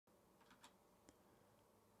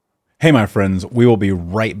Hey, my friends, we will be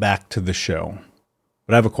right back to the show.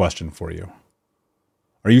 But I have a question for you.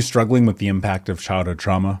 Are you struggling with the impact of childhood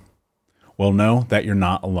trauma? Well, know that you're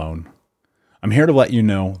not alone. I'm here to let you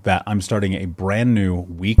know that I'm starting a brand new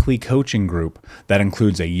weekly coaching group that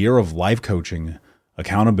includes a year of life coaching,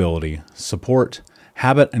 accountability, support,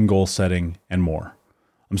 habit and goal setting, and more.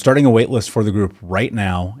 I'm starting a waitlist for the group right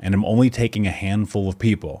now, and I'm only taking a handful of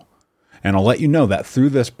people. And I'll let you know that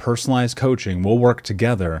through this personalized coaching, we'll work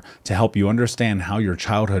together to help you understand how your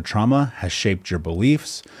childhood trauma has shaped your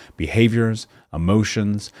beliefs, behaviors,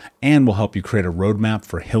 emotions, and will help you create a roadmap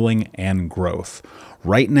for healing and growth.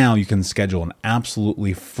 Right now, you can schedule an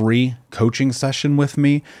absolutely free coaching session with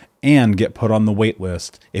me and get put on the wait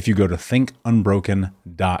list if you go to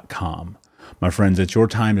thinkunbroken.com. My friends, it's your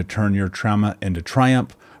time to turn your trauma into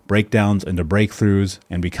triumph, breakdowns into breakthroughs,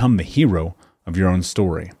 and become the hero of your own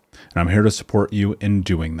story. And I'm here to support you in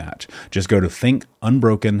doing that. Just go to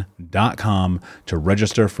thinkunbroken.com to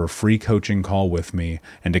register for a free coaching call with me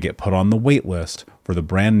and to get put on the wait list for the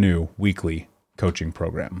brand new weekly coaching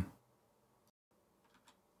program.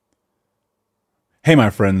 Hey,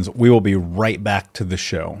 my friends, we will be right back to the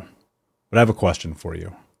show. But I have a question for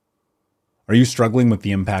you. Are you struggling with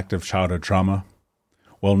the impact of childhood trauma?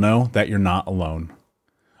 Well, know that you're not alone.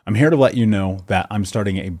 I'm here to let you know that I'm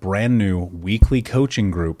starting a brand new weekly coaching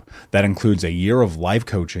group that includes a year of life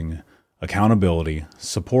coaching, accountability,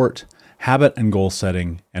 support, habit and goal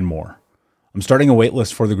setting, and more. I'm starting a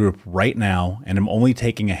waitlist for the group right now, and I'm only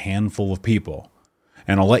taking a handful of people.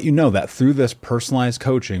 And I'll let you know that through this personalized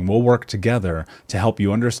coaching, we'll work together to help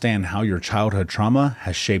you understand how your childhood trauma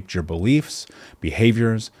has shaped your beliefs,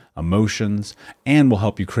 behaviors, emotions, and will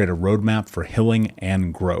help you create a roadmap for healing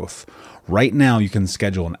and growth. Right now, you can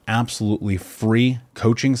schedule an absolutely free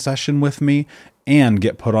coaching session with me and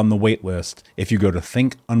get put on the wait list if you go to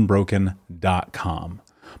thinkunbroken.com.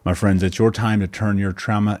 My friends, it's your time to turn your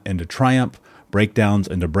trauma into triumph, breakdowns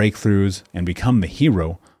into breakthroughs, and become the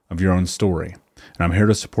hero of your own story. And I'm here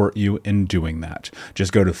to support you in doing that.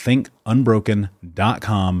 Just go to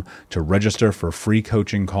thinkunbroken.com to register for a free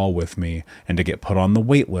coaching call with me and to get put on the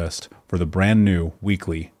wait list for the brand new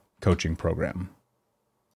weekly coaching program.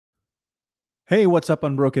 Hey, what's up,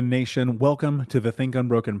 Unbroken Nation? Welcome to the Think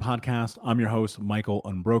Unbroken podcast. I'm your host, Michael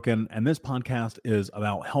Unbroken, and this podcast is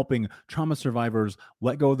about helping trauma survivors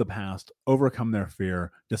let go of the past, overcome their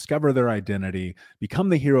fear, discover their identity, become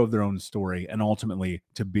the hero of their own story, and ultimately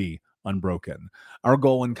to be unbroken. Our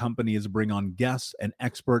goal in company is to bring on guests and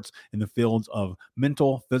experts in the fields of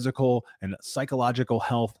mental, physical, and psychological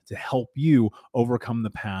health to help you overcome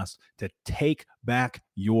the past, to take back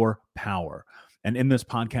your power. And in this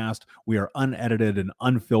podcast, we are unedited and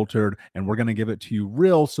unfiltered, and we're going to give it to you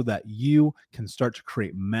real so that you can start to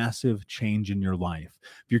create massive change in your life.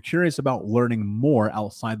 If you're curious about learning more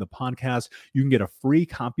outside the podcast, you can get a free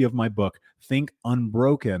copy of my book, Think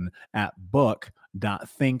Unbroken, at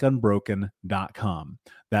book.thinkunbroken.com.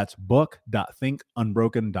 That's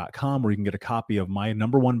book.thinkunbroken.com, where you can get a copy of my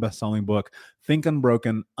 #1 best-selling book, Think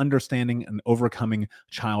Unbroken: Understanding and Overcoming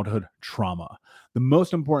Childhood Trauma. The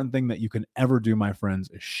most important thing that you can ever do, my friends,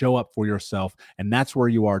 is show up for yourself, and that's where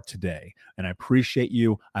you are today. And I appreciate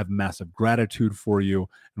you. I have massive gratitude for you.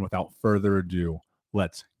 And without further ado,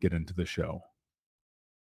 let's get into the show.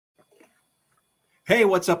 Hey,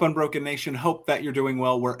 what's up, Unbroken Nation? Hope that you're doing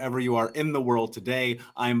well wherever you are in the world today.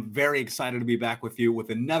 I'm very excited to be back with you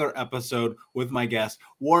with another episode with my guest,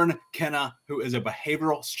 Warren Kennaugh, who is a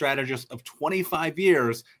behavioral strategist of 25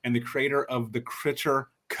 years and the creator of the Critter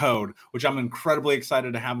Code, which I'm incredibly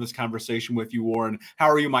excited to have this conversation with you, Warren. How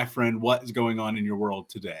are you, my friend? What is going on in your world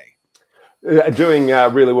today? Doing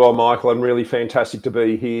really well, Michael, and really fantastic to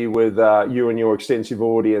be here with you and your extensive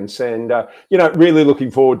audience. And, really looking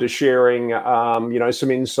forward to sharing,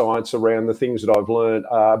 some insights around the things that I've learned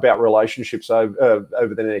about relationships over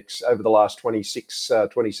the last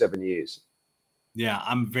 27 years. Yeah,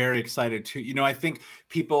 I'm very excited too. I think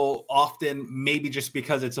people often, maybe just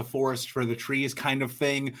because it's a forest for the trees kind of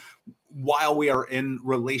thing, while we are in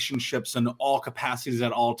relationships in all capacities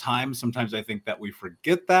at all times, sometimes I think that we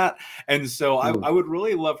forget that. And so I would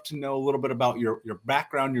really love to know a little bit about your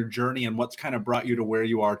background, your journey, and what's kind of brought you to where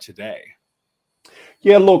you are today.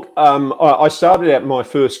 Yeah, look, I started out my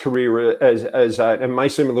first career as it may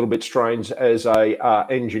seem a little bit strange, as a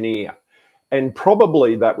engineer. And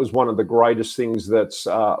probably that was one of the greatest things that's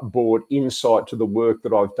brought insight to the work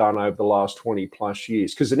that I've done over the last 20 plus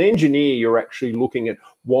years. Because an engineer, you're actually looking at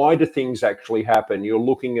why do things actually happen? You're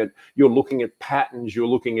looking at patterns. You're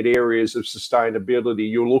looking at areas of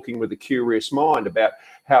sustainability. You're looking with a curious mind about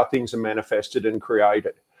how things are manifested and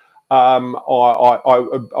created. I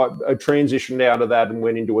transitioned out of that and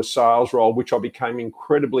went into a sales role, which I became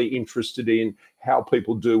incredibly interested in how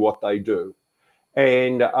people do what they do.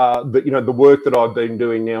 And but the work that I've been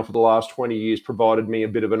doing now for the last 20 years provided me a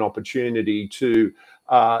bit of an opportunity to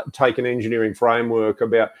take an engineering framework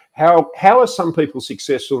about how are some people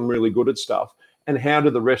successful and really good at stuff, and how do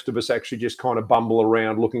the rest of us actually just kind of bumble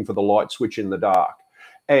around looking for the light switch in the dark.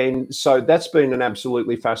 And so that's been an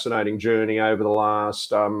absolutely fascinating journey over the last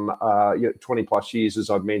 20 plus years, as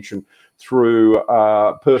I've mentioned, through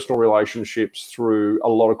personal relationships, through a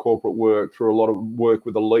lot of corporate work, through a lot of work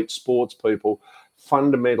with elite sports people,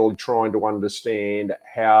 fundamentally trying to understand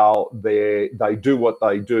how they do what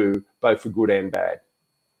they do, both for good and bad.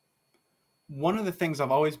 One of the things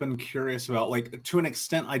I've always been curious about, like to an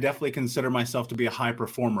extent, I definitely consider myself to be a high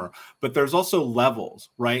performer, but there's also levels,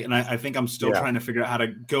 right? And I think I'm still trying to figure out how to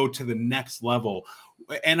go to the next level.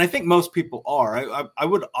 And I think most people are. I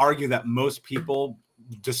would argue that most people,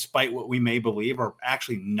 despite what we may believe, are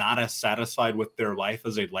actually not as satisfied with their life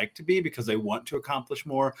as they'd like to be, because they want to accomplish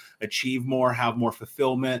more, achieve more, have more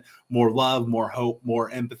fulfillment, more love, more hope,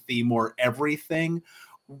 more empathy, more everything.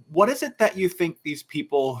 What is it that you think these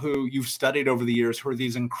people who you've studied over the years, who are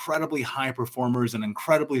these incredibly high performers and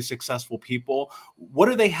incredibly successful people, what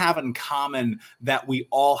do they have in common that we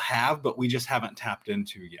all have, but we just haven't tapped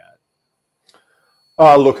into yet?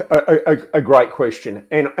 Look, a great question,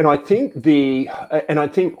 and I think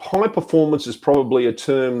high performance is probably a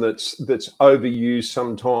term that's overused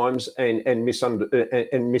sometimes and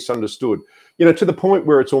misunderstood. To the point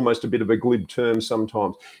where it's almost a bit of a glib term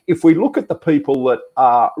sometimes. If we look at the people that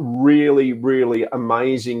are really, really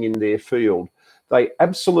amazing in their field, they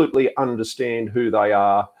absolutely understand who they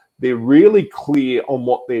are. They're really clear on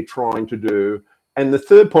what they're trying to do. And the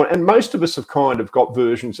third point, and most of us have kind of got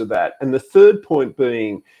versions of that. And the third point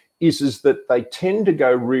being is that they tend to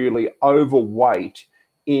go really overweight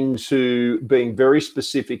into being very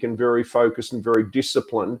specific and very focused and very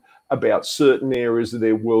disciplined about certain areas of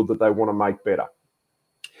their world that they want to make better.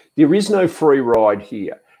 There is no free ride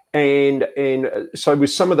here. And so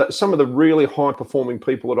with some of the really high performing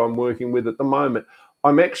people that I'm working with at the moment,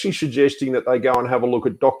 I'm actually suggesting that they go and have a look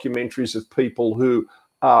at documentaries of people who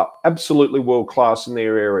are absolutely world-class in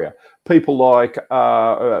their area. People like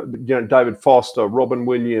David Foster, Robin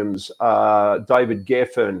Williams, David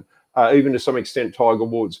Geffen, even to some extent Tiger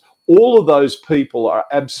Woods. All of those people are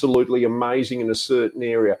absolutely amazing in a certain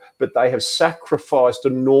area, but they have sacrificed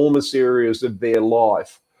enormous areas of their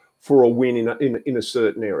life for a win in a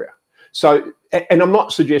certain area. So, and I'm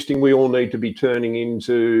not suggesting we all need to be turning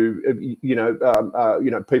into,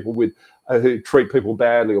 people with who treat people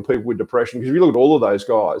badly or people with depression. Because if you look at all of those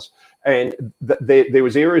guys, and there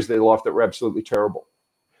was areas of their life that were absolutely terrible.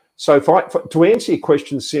 So, to answer your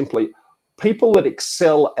question simply, people that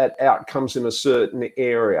excel at outcomes in a certain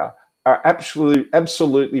area are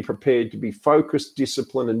absolutely prepared to be focused,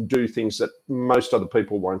 disciplined, and do things that most other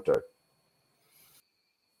people won't do.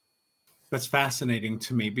 That's fascinating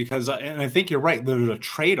to me because, and I think you're right, there's a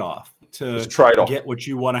trade-off to get what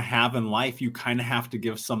you want to have in life. You kind of have to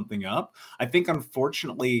give something up. I think,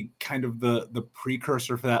 unfortunately, kind of the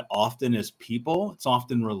precursor for that often is people. It's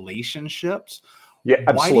often relationships. Yeah,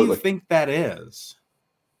 absolutely. Why do you think that is?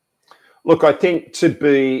 Look, I think to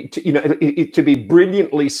be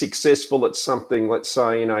brilliantly successful at something, let's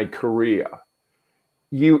say in a career,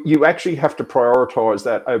 you actually have to prioritize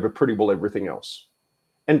that over pretty well everything else.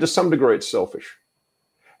 And to some degree, it's selfish.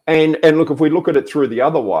 And look, if we look at it through the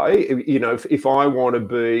other way, if I want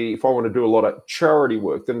to do a lot of charity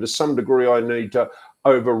work, then to some degree I need to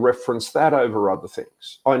over-reference that over other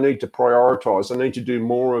things. I need to prioritize. I need to do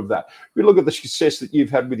more of that. If we look at the success that you've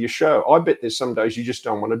had with your show, I bet there's some days you just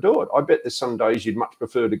don't want to do it. I bet there's some days you'd much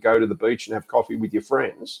prefer to go to the beach and have coffee with your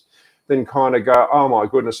friends than kind of go, oh my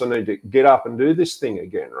goodness, I need to get up and do this thing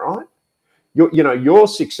again, right? Your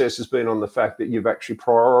success has been on the fact that you've actually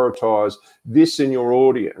prioritized this in your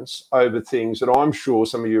audience over things that I'm sure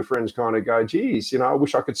some of your friends kind of go, geez, I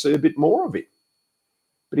wish I could see a bit more of it.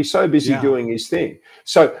 But he's so busy doing his thing.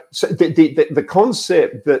 So the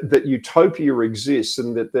concept that utopia exists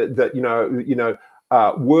and that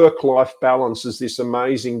work-life balance is this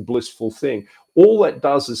amazing, blissful thing. All that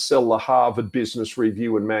does is sell the Harvard Business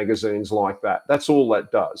Review and magazines like that. That's all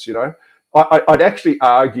that does, I'd actually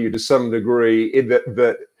argue to some degree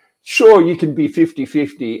that sure, you can be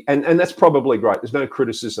 50-50, and that's probably great. There's no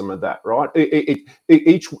criticism of that, right?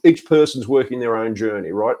 Each person's working their own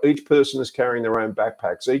journey, right? Each person is carrying their own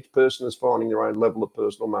backpacks. Each person is finding their own level of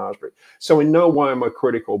personal mastery. So in no way am I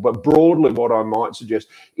critical, but broadly what I might suggest,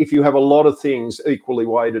 if you have a lot of things equally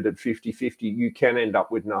weighted at 50-50, you can end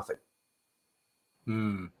up with nothing.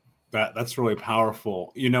 That's really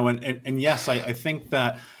powerful, and yes, I think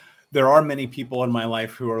that there are many people in my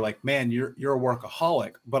life who are like, man, you're a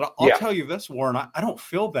workaholic. But I'll Yeah, tell you this, Warren, I don't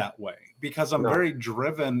feel that way because I'm no, very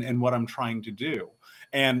driven in what I'm trying to do.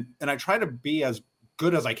 And I try to be as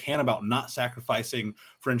good as I can about not sacrificing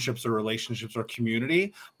friendships or relationships or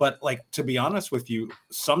community. But like, to be honest with you,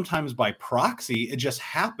 sometimes by proxy, it just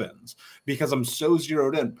happens because I'm so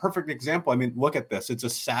zeroed in. Perfect example. I mean, look at this. It's a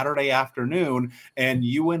Saturday afternoon and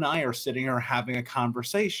you and I are sitting here having a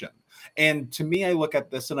conversation. And to me, I look at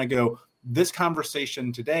this and I go, this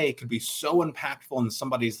conversation today could be so impactful in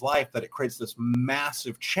somebody's life that it creates this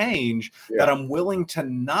massive change that yeah, I'm willing to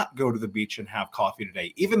not go to the beach and have coffee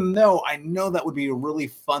today, even though I know that would be a really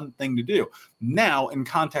fun thing to do. Now, in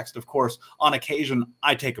context, of course, on occasion,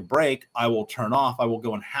 I take a break, I will turn off, I will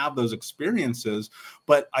go and have those experiences.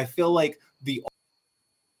 But I feel like the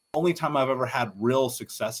only time I've ever had real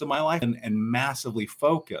success in my life and massively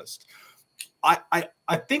focused,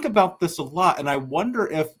 I think about this a lot, and I wonder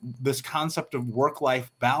if this concept of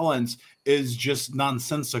work-life balance is just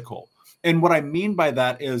nonsensical. And what I mean by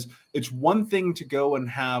that is it's one thing to go and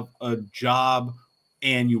have a job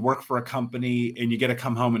and you work for a company and you get to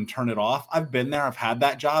come home and turn it off. I've been there, I've had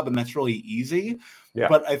that job, and that's really easy. yeah.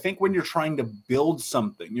 But I think when you're trying to build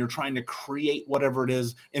something, you're trying to create whatever it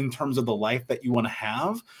is in terms of the life that you want to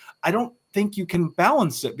have, I don't think you can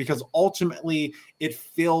balance it because ultimately it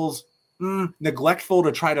feels neglectful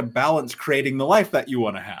to try to balance creating the life that you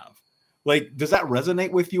want to have. Like, does that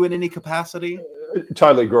resonate with you in any capacity?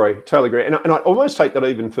 Totally agree. Totally agree. And I almost take that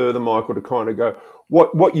even further, Michael, to kind of go,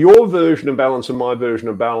 what your version of balance and my version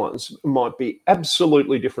of balance might be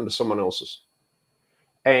absolutely different to someone else's.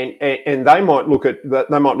 And they might look at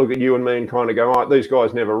that. They might look at you and me and kind of go, "Oh, these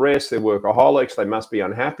guys never rest. They're workaholics. They must be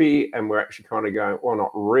unhappy." And we're actually kind of going, "Well,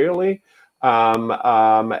 not really."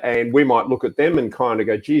 And we might look at them and kind of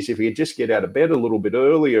go, "Geez, if you could just get out of bed a little bit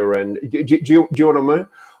earlier." And do you know what I mean?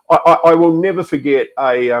 I will never forget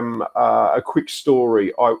a quick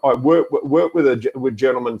story. I worked with a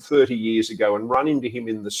gentleman 30 years ago and run into him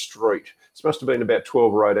in the street. This must have been about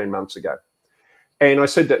 12 or 18 months ago. And I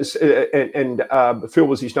said that, and Phil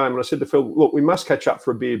was his name. And I said to Phil, look, we must catch up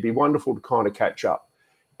for a beer. It'd be wonderful to kind of catch up.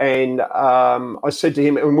 And I said to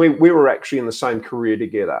him, and we were actually in the same career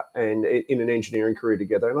together and in an engineering career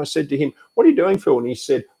together. And I said to him, what are you doing, Phil? And he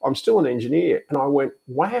said, I'm still an engineer. And I went,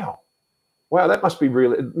 wow, that must be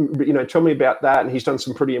really, tell me about that. And he's done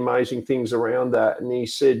some pretty amazing things around that. And he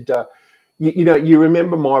said, you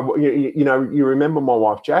remember you remember my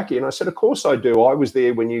wife, Jackie? And I said, of course I do. I was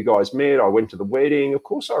there when you guys met. I went to the wedding. Of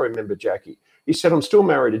course I remember Jackie. He said, I'm still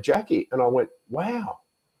married to Jackie. And I went, wow.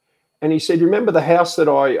 And he said, you remember the house that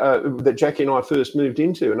that Jackie and I first moved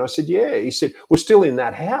into? And I said, yeah. He said, we're still in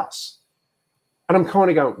that house. And I'm kind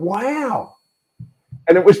of going, wow.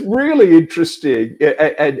 And it was really interesting.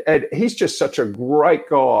 And he's just such a great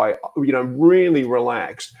guy, really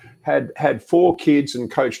relaxed. Had 4 kids and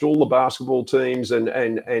coached all the basketball teams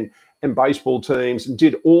and baseball teams and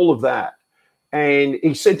did all of that. And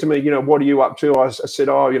he said to me, what are you up to? I said,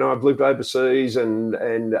 I've lived overseas and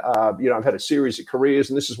I've had a series of careers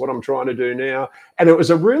and this is what I'm trying to do now. And it was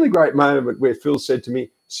a really great moment where Phil said to me,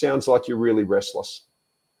 sounds like you're really restless.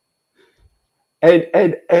 And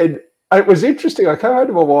it was interesting. I came home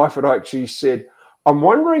to my wife and I actually said, I'm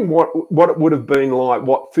wondering what it would have been like,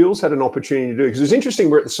 what Phil's had an opportunity to do. Because it's interesting,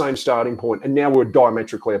 we're at the same starting point and now we're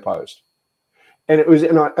diametrically opposed. And it was,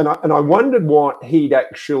 and I wondered what he'd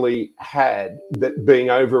actually had that being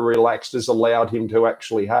over relaxed has allowed him to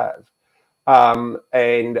actually have.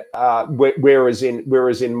 Whereas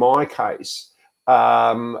in my case,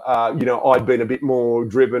 I'd been a bit more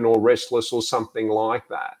driven or restless or something like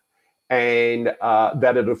that. And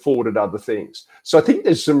that had afforded other things. So I think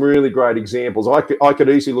there's some really great examples. I could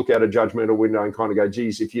easily look out a judgmental window and kind of go,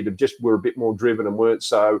 geez, if you'd have just were a bit more driven and weren't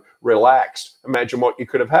so relaxed, imagine what you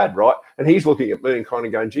could have had, right? And he's looking at me and kind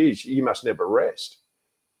of going, geez, you must never rest.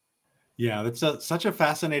 Yeah, that's such a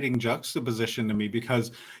fascinating juxtaposition to me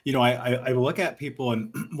because, I look at people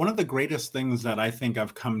and one of the greatest things that I think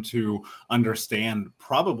I've come to understand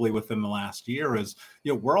probably within the last year is,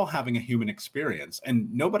 we're all having a human experience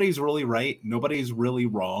and nobody's really right. Nobody's really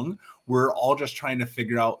wrong. We're all just trying to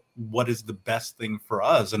figure out what is the best thing for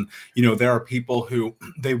us. And, there are people who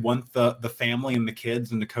they want the family and the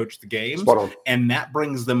kids and to coach the games, and that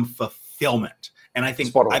brings them fulfillment. And I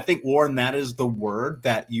think, Warren, that is the word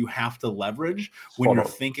that you have to leverage when you're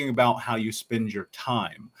thinking about how you spend your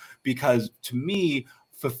time. Because to me,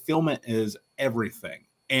 fulfillment is everything.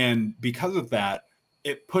 And because of that,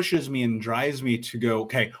 it pushes me and drives me to go,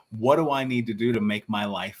 okay, what do I need to do to make my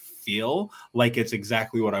life feel like it's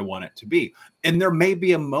exactly what I want it to be. And there may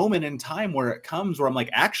be a moment in time where it comes where I'm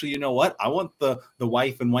like, actually, you know what? I want the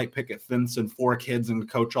wife and white picket fence and 4 kids and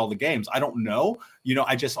coach all the games. I don't know.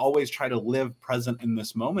 I just always try to live present in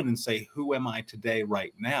this moment and say, who am I today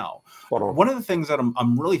right now? One of the things that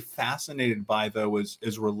I'm really fascinated by, though,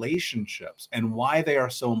 is relationships and why they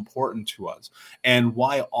are so important to us, and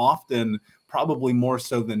why often, probably more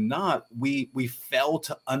so than not, we fail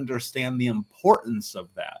to understand the importance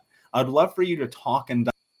of that. I'd love for you to talk and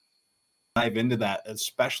dive into that,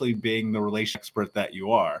 especially being the relation expert that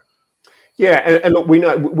you are. Yeah, and look, we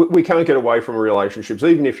know we can't get away from relationships.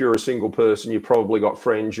 Even if you're a single person, you've probably got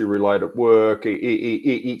friends you relate at work.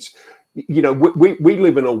 It's we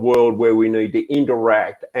live in a world where we need to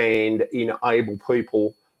interact and enable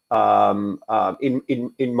people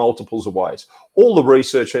in multiples of ways. All the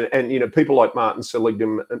research and people like Martin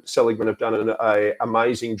Seligman have done an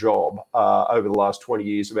amazing job over the last 20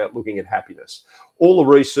 years about looking at happiness. All the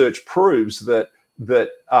research proves that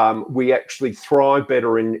we actually thrive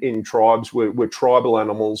better in tribes. We're tribal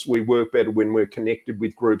animals. We work better when we're connected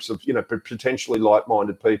with groups of potentially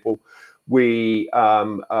like-minded people. We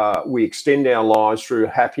extend our lives through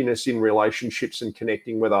happiness in relationships and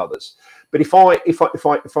connecting with others. But if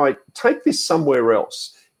I take this somewhere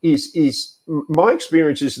else, is my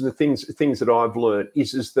experiences and the things that I've learned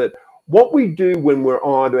is that what we do when we're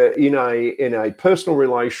either in a personal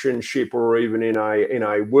relationship or even in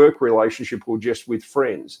a work relationship or just with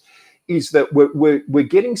friends is that we're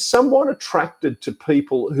getting somewhat attracted to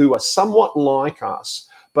people who are somewhat like us,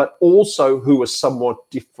 but also who are somewhat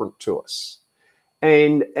different to us.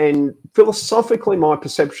 And philosophically, my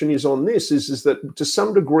perception is on this is that to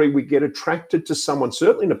some degree we get attracted to someone,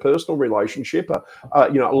 certainly in a personal relationship, a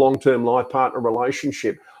long-term life partner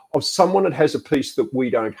relationship, of someone that has a piece that we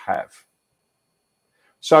don't have.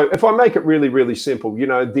 So if I make it really, really simple,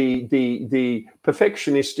 the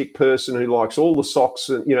perfectionistic person who likes all the socks,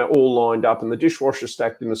 all lined up and the dishwasher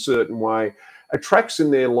stacked in a certain way, attracts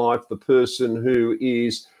in their life the person who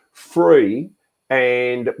is free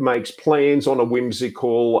and makes plans on a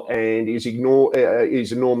whimsical and is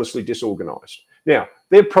enormously disorganized. Now,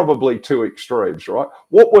 they're probably 2 extremes, right?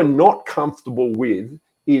 What we're not comfortable with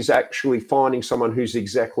is actually finding someone who's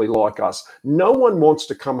exactly like us. No one wants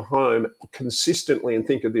to come home consistently, and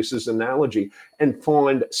think of this as an analogy, and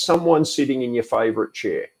find someone sitting in your favorite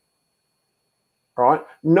chair. Right?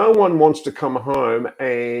 No one wants to come home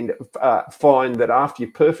and find that after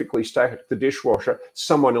you perfectly stacked the dishwasher,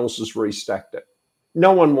 someone else has restacked it.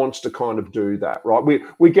 No one wants to kind of do that, right?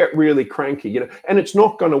 We get really cranky, and it's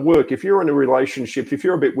not going to work. If you're in a relationship, if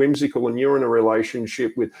you're a bit whimsical and you're in a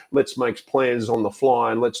relationship with let's make plans on the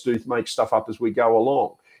fly and let's make stuff up as we go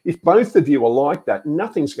along. If both of you are like that,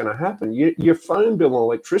 nothing's going to happen. Your phone bill and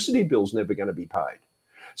electricity bill's never going to be paid.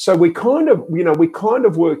 So we kind of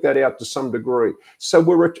work that out to some degree.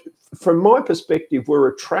 So from my perspective, we're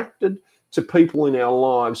attracted to people in our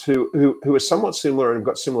lives who are somewhat similar and have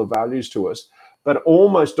got similar values to us, but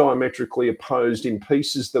almost diametrically opposed in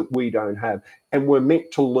pieces that we don't have. And we're meant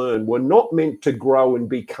to learn. We're not meant to grow and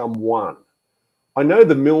become one. I know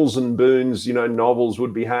the Mills and Boons, novels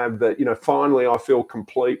would have that, finally I feel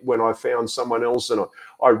complete when I found someone else and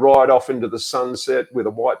I ride off into the sunset with a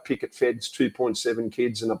white picket fence, 2.7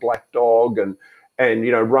 kids and a black dog and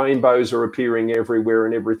rainbows are appearing everywhere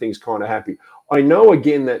and everything's kind of happy. I know,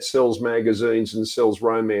 again, that sells magazines and sells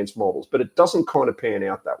romance models, but it doesn't kind of pan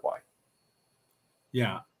out that way.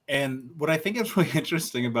 Yeah. And what I think is really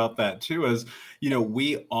interesting about that too is,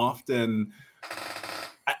 we often,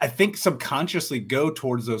 I think, subconsciously go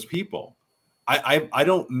towards those people. I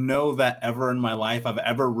don't know that ever in my life I've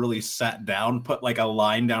ever really sat down, put like a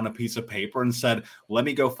line down a piece of paper and said, let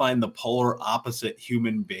me go find the polar opposite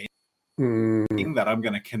human being that I'm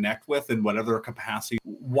going to connect with in whatever capacity.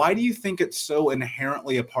 Why do you think it's so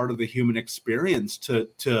inherently a part of the human experience to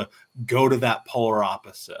go to that polar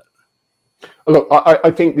opposite? Look, I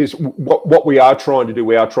think this what we are trying to do,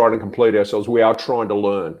 we are trying to complete ourselves. We are trying to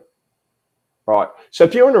learn, right? So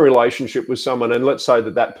if you're in a relationship with someone, and let's say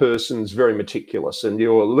that person's very meticulous, and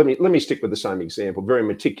let me stick with the same example, very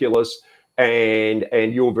meticulous, and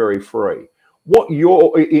you're very free.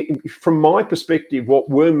 From my perspective, what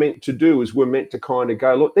we're meant to do is we're meant to kind of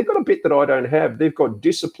go, look, they've got a bit that I don't have. They've got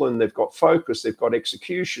discipline, they've got focus, they've got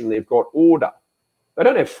execution, they've got order. They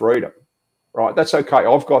don't have freedom. Right, that's okay.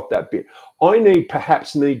 I've got that bit. I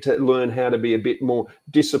perhaps need to learn how to be a bit more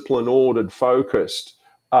disciplined, ordered, focused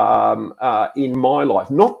in my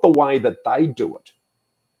life. Not the way that they do it.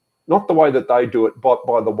 Not the way that they do it, but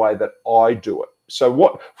by the way that I do it.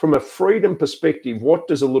 So from a freedom perspective, what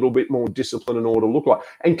does a little bit more discipline and order look like?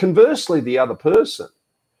 And conversely, the other person,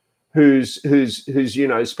 who's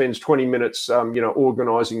spends 20 minutes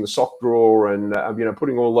organizing the sock drawer and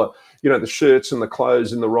putting all the shirts and the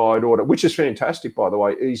clothes in the right order, which is fantastic, by the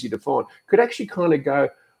way, easy to find, could actually kind of go,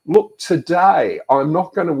 look, today I'm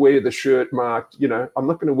not going to wear the shirt marked, I'm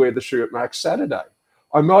not going to wear the shirt marked Saturday.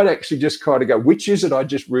 I might actually just kind of go, which is it I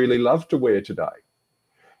just really love to wear today?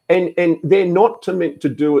 And they're not meant to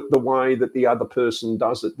do it the way that the other person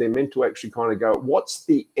does it. They're meant to actually kind of go, what's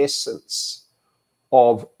the essence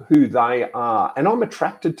of who they are? And I'm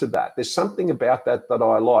attracted to that. There's something about that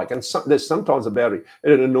I like. And there's sometimes about it,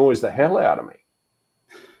 and it annoys the hell out of me.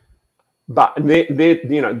 But they're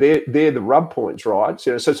the rub points, right?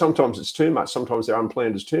 So sometimes it's too much. Sometimes they're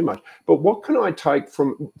unplanned as too much. But what can I take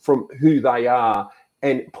from who they are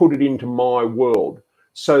and put it into my world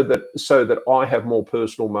so that I have more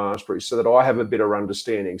personal mastery, so that I have a better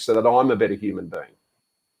understanding, so that I'm a better human being?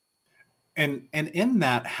 And in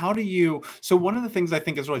that, how do you, so one of the things I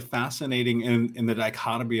think is really fascinating in the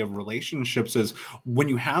dichotomy of relationships is when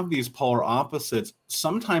you have these polar opposites,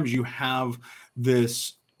 sometimes you have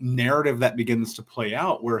this narrative that begins to play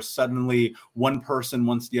out where suddenly one person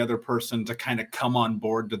wants the other person to kind of come on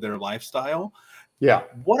board to their lifestyle. Yeah.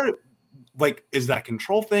 Is that a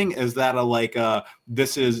control thing? Is that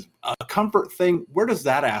this is a comfort thing? Where does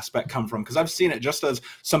that aspect come from? Because I've seen it just as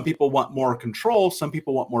some people want more control, some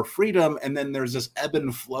people want more freedom, and then there's this ebb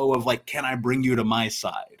and flow of can I bring you to my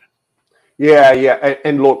side? Yeah.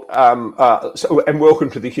 And look, and welcome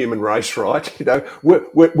to the human race, right?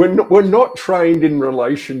 We're not trained in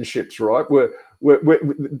relationships, right? We're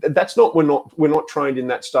not trained in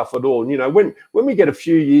that stuff at all. When we get a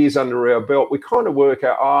few years under our belt, we kind of work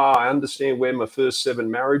out, I understand where my first 7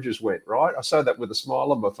 marriages went, right? I say that with a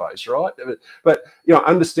smile on my face, right? But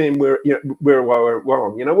understand where I went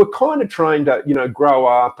wrong. We're kind of trained to grow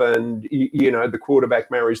up, and the quarterback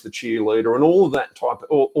marries the cheerleader, and all of that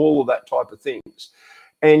type of things.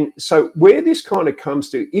 And so where this kind of comes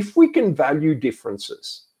to, if we can value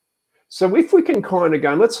differences. So if we can kind of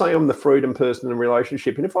go, and let's say I'm the freedom person in a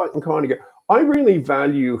relationship, and if I can kind of go, I really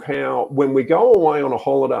value how when we go away on a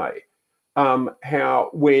holiday, how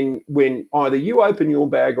when either you open your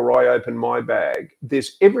bag or I open my bag,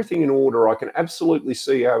 there's everything in order. I can absolutely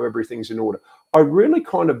see how everything's in order. I really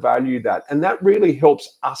kind of value that, and that really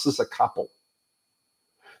helps us as a couple.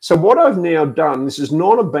 So what I've now done, this is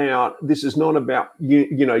not about you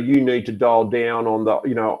need to dial down on the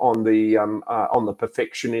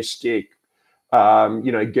perfectionistic,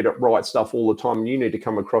 get it right stuff all the time, and you need to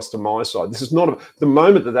come across to my side. This is not the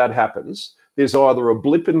moment that happens. There's either a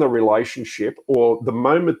blip in the relationship, or the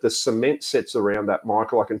moment the cement sets around that,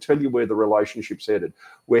 Michael, I can tell you where the relationship's headed.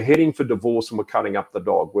 We're heading for divorce, and we're cutting up the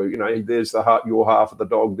dog. There's your half of the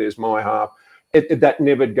dog, there's my half. That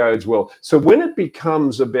never goes well. So when it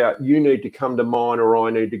becomes about you need to come to mine or I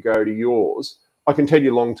need to go to yours, I can tell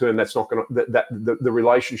you long term that's not going to, the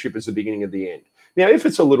relationship is the beginning of the end. Now, if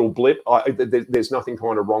it's a little blip, there's nothing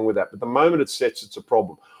kind of wrong with that. But the moment it sets, it's a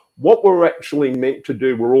problem. What we're actually meant to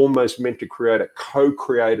do, we're almost meant to create a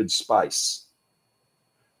co-created space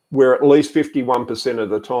where at least 51% of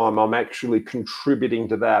the time I'm actually contributing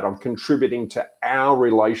to that. I'm contributing to our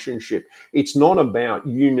relationship. It's not about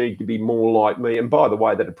you need to be more like me. And by the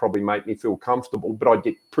way, that'd probably make me feel comfortable, but I'd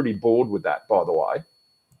get pretty bored with that, by the way.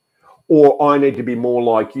 Or I need to be more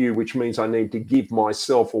like you, which means I need to give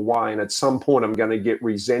myself away. And at some point I'm going to get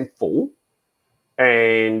resentful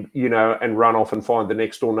and run off and find the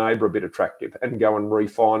next door neighbor a bit attractive and go and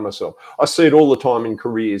refine myself. I see it all the time in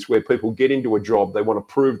careers where people get into a job, they want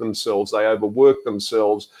to prove themselves, they overwork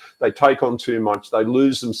themselves, they take on too much, they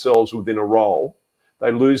lose themselves within a role,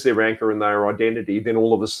 they lose their anchor and their identity, then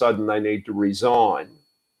all of a sudden they need to resign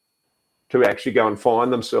to actually go and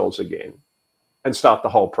find themselves again and start the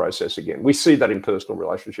whole process again. We see that in personal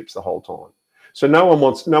relationships the whole time. So no one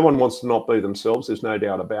wants to not be themselves. There's no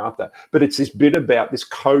doubt about that. But it's this bit about this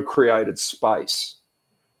co-created space,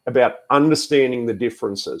 about understanding the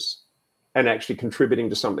differences and actually contributing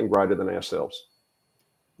to something greater than ourselves.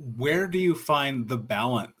 Where do you find the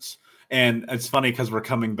balance? And it's funny because we're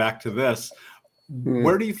coming back to this.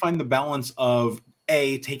 Where do you find the balance of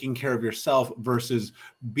A, taking care of yourself versus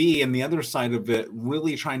B, and the other side of it,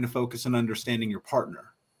 really trying to focus on understanding your partner?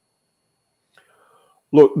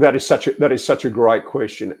 Look, that is such a great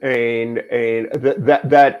question, and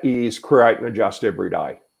that is create and adjust every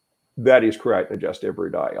day. That is create and adjust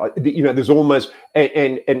every day. There's almost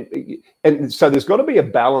and so there's got to be a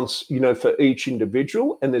balance, for each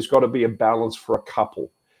individual, and there's got to be a balance for a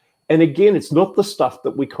couple. And again, it's not the stuff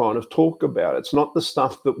that we kind of talk about. It's not the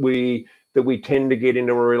stuff that we tend to get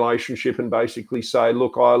into a relationship and basically say,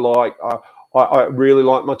 look, I really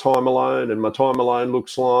like my time alone, and my time alone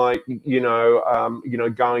looks like,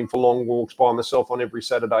 going for long walks by myself on every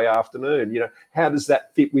Saturday afternoon. How does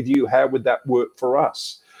that fit with you? How would that work for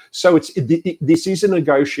us? So this is a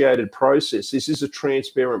negotiated process. This is a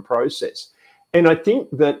transparent process. And I think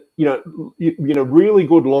that, really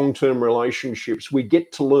good long-term relationships, we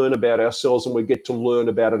get to learn about ourselves and we get to learn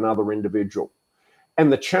about another individual.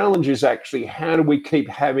 And the challenge is actually, how do we keep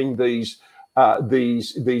having these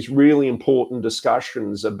really important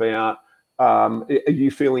discussions about, are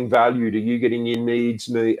you feeling valued? Are you getting your needs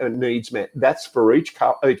met? That's for each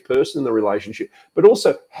person in the relationship. But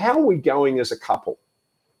also, how are we going as a couple?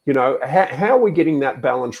 How are we getting that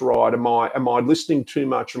balance right? Am I listening too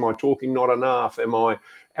much? Am I talking not enough? Am I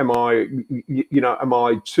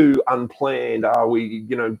too unplanned? Are we,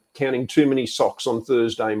 counting too many socks on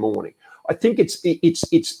Thursday morning? I think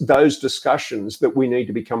it's those discussions that we need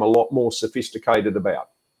to become a lot more sophisticated about.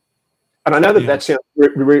 And I know that sounds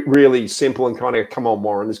really simple and kind of, come on,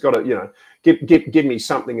 Warren, there's got to, give me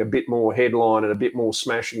something a bit more headline and a bit more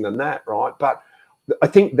smashing than that, right? But I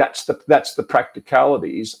think that's the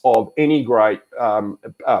practicalities of any great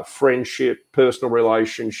friendship, personal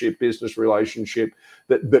relationship, business relationship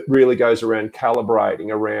that really goes around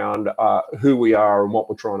calibrating around who we are and what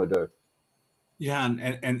we're trying to do. Yeah,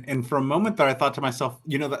 and for a moment there, I thought to myself,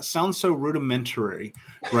 that sounds so rudimentary,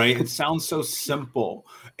 right? It sounds so simple.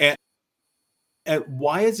 And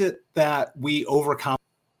why is it that we overcome?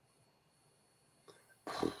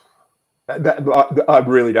 I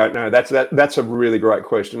really don't know. That's a really great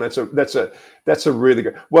question. That's a really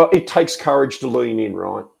good. Well, it takes courage to lean in,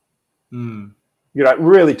 right? It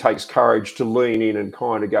really takes courage to lean in and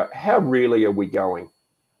kind of go, how really are we going?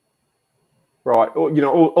 Right. Or,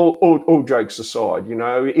 all jokes aside,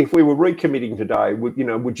 if we were recommitting today,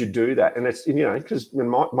 would you do that? And it's, because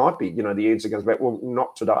it might be, the answer comes back, well,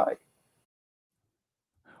 not today.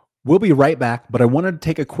 We'll be right back, but I wanted to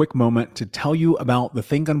take a quick moment to tell you about the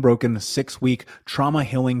Think Unbroken 6-week trauma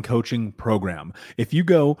healing coaching program. If you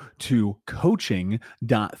go to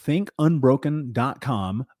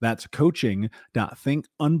coaching.thinkunbroken.com, that's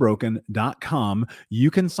coaching.thinkunbroken.com,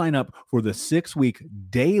 you can sign up for the 6-week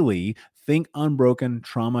daily Think Unbroken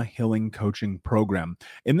trauma healing coaching program.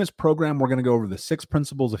 In this program, we're going to go over the 6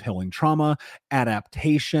 principles of healing trauma,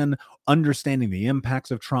 adaptation, understanding the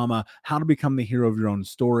impacts of trauma, how to become the hero of your own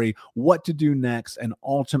story, what to do next, and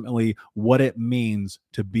ultimately what it means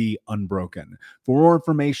to be unbroken. For more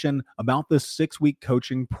information about this 6-week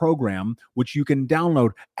coaching program, which you can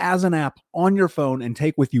download as an app on your phone and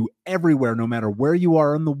take with you everywhere, no matter where you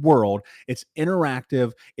are in the world, it's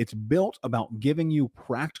interactive. It's built about giving you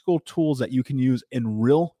practical tools that you can use in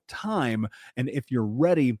real time. And if you're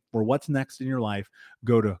ready for what's next in your life,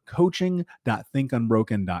 go to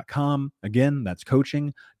coaching.thinkunbroken.com. Again, that's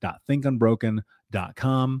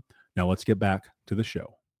coaching.thinkunbroken.com. Now let's get back to the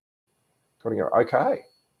show. Okay.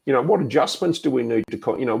 What adjustments do we need to,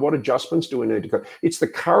 it's the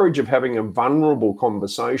courage of having a vulnerable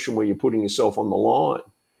conversation where you're putting yourself on the line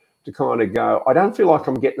to kind of go, I don't feel like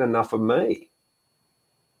I'm getting enough of me.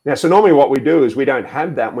 Now, so normally what we do is we don't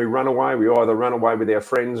have that and we run away. We either run away with our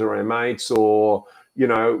friends or our mates, or,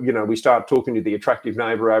 we start talking to the attractive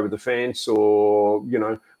neighbor over the fence, or,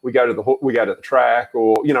 we go to the track,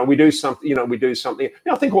 or, we do something,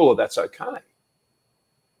 I think all of that's okay.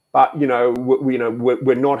 But,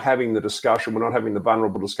 we're not having the discussion. We're not having the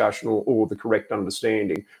vulnerable discussion or the correct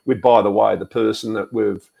understanding with, by the way, the person that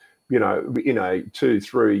we've, in a 2,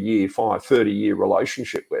 3 year, 5, 30-year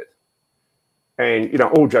relationship with. And,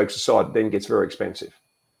 all jokes aside, it then gets very expensive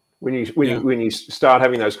when you start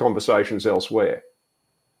having those conversations elsewhere.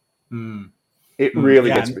 It really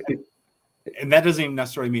gets. And that doesn't even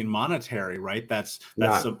necessarily mean monetary, right? That's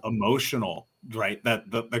emotional, right? That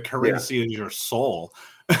the currency is your soul.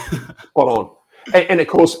 Spot on. And of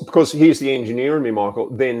course, because here's the engineer in me, Michael,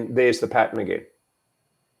 then there's the pattern again.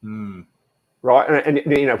 Right. And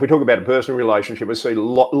if we talk about a personal relationship, we see a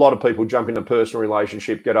lot of people jump into a personal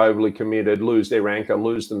relationship, get overly committed, lose their anchor,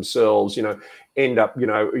 lose themselves, end up,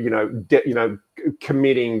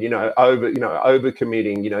 committing, over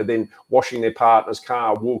committing, then washing their partner's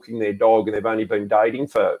car, walking their dog, and they've only been dating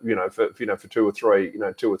for 2 or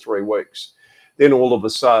 3 weeks. Then all of a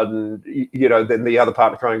sudden, then the other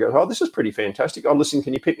partner kind of goes, oh, this is pretty fantastic. Oh, listen,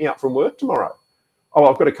 can you pick me up from work tomorrow? Oh,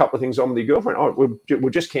 I've got a couple of things on with your girlfriend. Oh,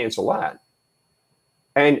 we'll just cancel that.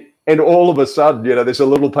 And all of a sudden, there's a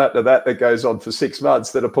little pattern of that goes on for 6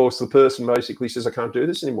 months that, of course, the person basically says, I can't do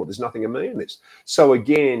this anymore. There's nothing in me in this. So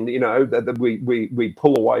again, that we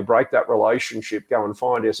pull away, break that relationship, go and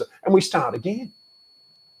find ourselves, and we start again.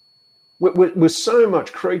 We're so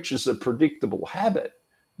much creatures of predictable habit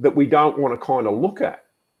that we don't want to kind of look at.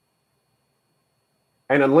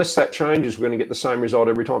 And unless that changes, we're going to get the same result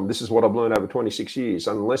every time. This is what I've learned over 26 years.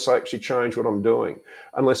 Unless I actually change what I'm doing,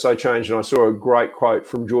 unless I change, and I saw a great quote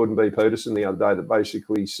from Jordan B. Peterson the other day that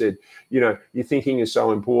basically said, your thinking is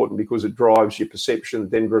so important because it drives your perception,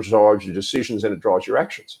 then drives your decisions, and it drives your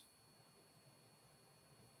actions.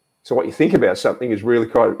 So what you think about something is really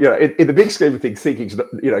kind of, in the big scheme of things, thinking's,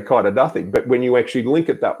 kind of nothing. But when you actually link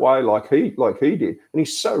it that way, like he did, and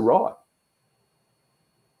he's so right.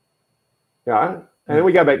 And then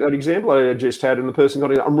we go back to that example I just had, and the person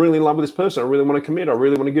got in, I'm really in love with this person. I really want to commit. I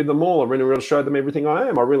really want to give them all. I really want to show them everything I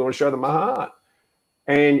am. I really want to show them my heart.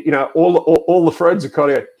 And, all the friends are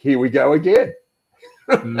kind of, here we go again.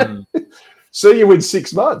 See you in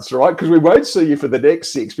 6 months, right? Because we won't see you for the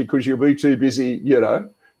next 6 because you'll be too busy,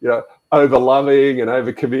 over loving and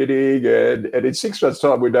over committing. And in 6 months'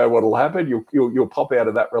 time, we know what will happen. You'll pop out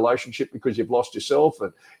of that relationship because you've lost yourself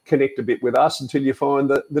and connect a bit with us until you find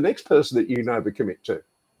the next person that you can overcommit to.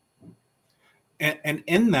 And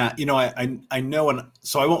in that, I know, and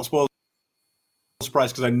so I won't spoil the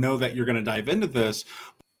surprise because I know that you're going to dive into this,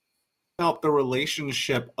 about the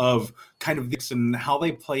relationship of kind of this and how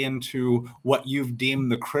they play into what you've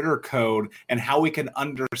deemed the critter code and how we can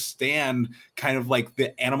understand kind of like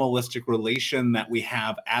the animalistic relation that we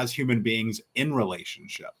have as human beings in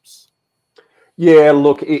relationships. Yeah,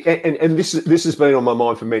 look, and this has been on my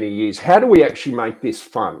mind for many years. How do we actually make this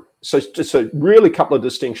fun? So really a couple of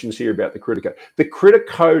distinctions here about the critter code. The critter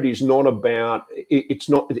code is not about, it's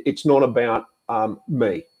not about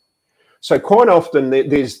me. So quite often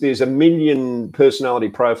there's a million personality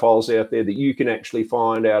profiles out there that you can actually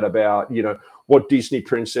find out about, what Disney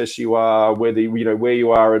princess you are, whether, where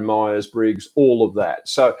you are in Myers-Briggs, all of that.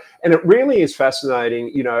 So, and it really is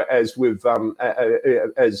fascinating, as with, my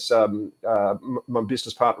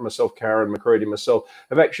business partner, myself, Karen McCready, myself,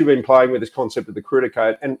 have actually been playing with this concept of the critter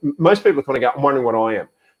code. And most people are kind of go, I'm wondering what I am.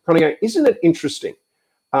 Kind of go, isn't it interesting?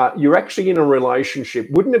 You're actually in a relationship.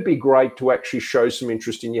 Wouldn't it be great to actually show some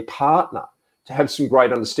interest in your partner, to have some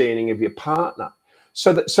great understanding of your partner?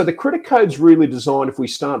 So the critter code's really designed, if we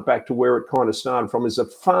start back to where it kind of started from, is a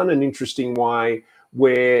fun and interesting way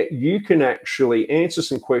where you can actually answer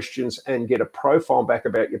some questions and get a profile back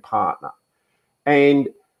about your partner. And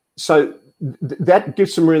so that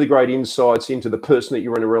gives some really great insights into the person that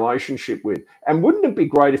you're in a relationship with. And wouldn't it be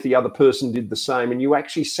great if the other person did the same and you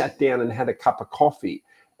actually sat down and had a cup of coffee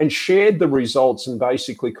and shared the results and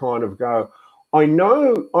basically kind of go, I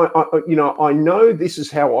know this is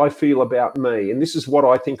how I feel about me, and this is what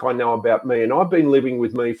I think I know about me, and I've been living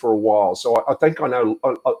with me for a while, so I think I know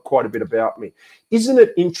quite a bit about me. Isn't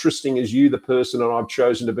it interesting, as you, the person, and I've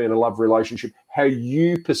chosen to be in a love relationship, how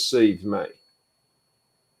you perceive me?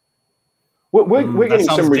 We're getting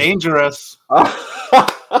some dangerous.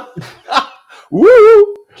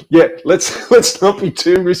 Woo! Yeah, let's not be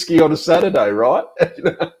too risky on a Saturday, right?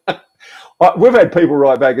 We've had people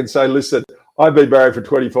write back and say, listen, I've been married for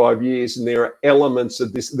 25 years and there are elements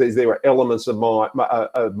of this, there are elements of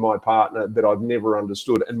my partner that I've never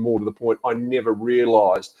understood. And more to the point, I never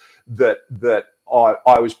realized that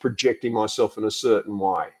I was projecting myself in a certain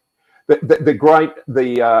way. The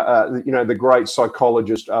great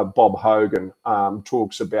psychologist Bob Hogan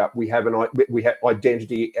talks about we have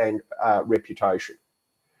identity and reputation.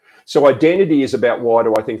 So identity is about, why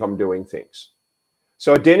do I think I'm doing things?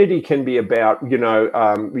 So identity can be about,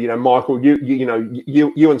 Michael,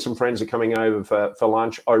 you and some friends are coming over for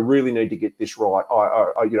lunch. I really need to get this right.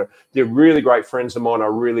 They're really great friends of mine. I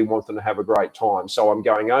really want them to have a great time. So I'm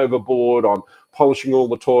going overboard. I'm polishing all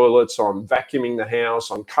the toilets. I'm vacuuming the house.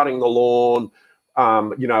 I'm cutting the lawn.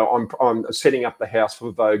 I'm setting up the house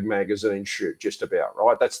for Vogue magazine shoot, just about,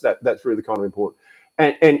 right? That's really kind of important.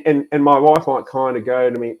 And my wife might kind of go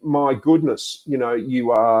to me, my goodness, you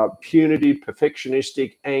are punitive,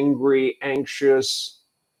 perfectionistic, angry, anxious.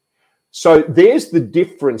 So there's the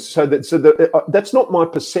difference. So that's not my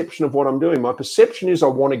perception of what I'm doing. My perception is I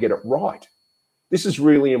want to get it right. This is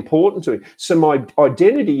really important to me. So my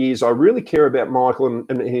identity is I really care about Michael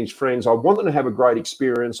and his friends. I want them to have a great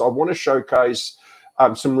experience. I want to showcase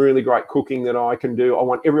some really great cooking that I can do. I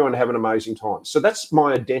want everyone to have an amazing time. So that's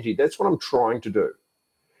my identity. That's what I'm trying to do.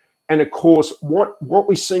 And of course, what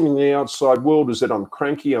we see in the outside world is that I'm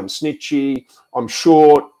cranky, I'm snitchy, I'm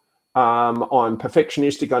short, I'm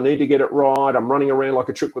perfectionistic, I need to get it right, I'm running around like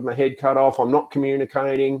a chick with my head cut off, I'm not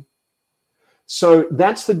communicating. So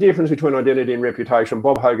that's the difference between identity and reputation.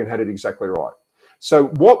 Bob Hogan had it exactly right. So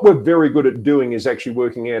what we're very good at doing is actually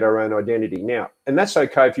working out our own identity now. And that's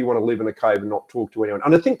okay if you want to live in a cave and not talk to anyone.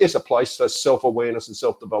 And I think there's a place for self-awareness and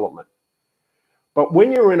self-development. But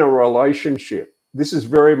when you're in a relationship, This is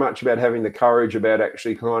very much about having the courage about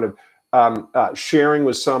actually kind of sharing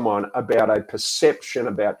with someone about a perception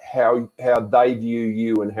about how they view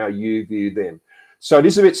you and how you view them. So it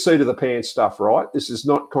is a bit seat of the pants stuff, right? This is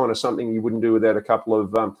not kind of something you wouldn't do without a couple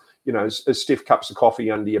of, stiff cups of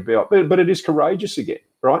coffee under your belt. But it is courageous again,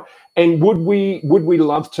 right? And would we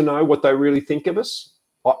love to know what they really think of us?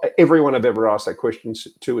 Everyone I've ever asked that question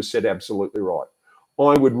to has said absolutely right.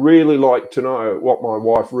 I would really like to know what my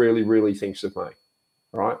wife really, really thinks of me,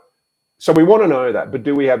 right? So we want to know that, but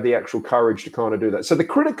do we have the actual courage to kind of do that? So the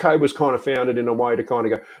critic code was kind of founded in a way to kind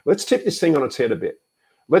of go, let's tip this thing on its head a bit.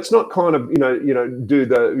 Let's not kind of, do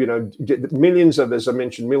the, millions of, as I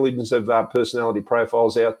mentioned, millions of personality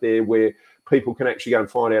profiles out there where people can actually go and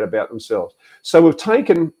find out about themselves. So we've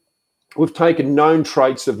taken known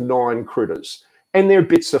traits of 9 critters, and they're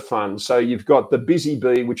bits of fun. So you've got the busy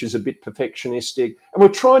bee, which is a bit perfectionistic, and we're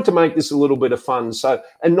trying to make this a little bit of fun,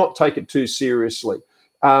 and not take it too seriously.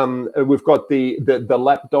 We've got the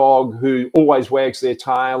lap dog who always wags their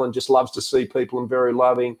tail and just loves to see people and very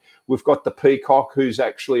loving. We've got the peacock who's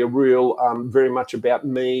actually a real, very much about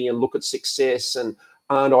me and look at success and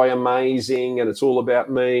aren't I amazing, and it's all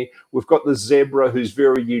about me. We've got the zebra who's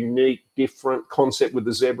very unique, different. Concept with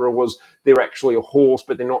the zebra was they're actually a horse,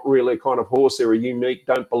 but they're not really a kind of horse. They're a unique,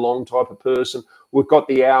 don't belong type of person. We've got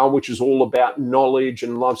the owl, which is all about knowledge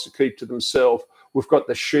and loves to keep to themselves. We've got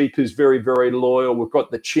the sheep who's very, very loyal. We've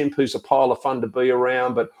got the chimp who's a pile of fun to be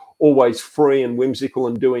around, but always free and whimsical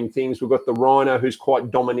and doing things. We've got the rhino who's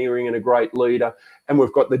quite domineering and a great leader. And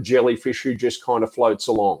we've got the jellyfish who just kind of floats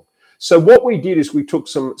along. So what we did is we took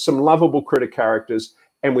some lovable critter characters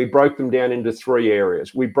and we broke them down into 3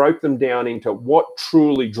 areas. We broke them down into what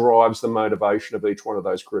truly drives the motivation of each one of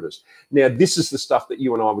those critters. Now, this is the stuff that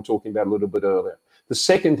you and I were talking about a little bit earlier. The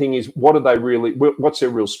second thing is, what's their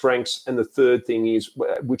real strengths? And the third thing is,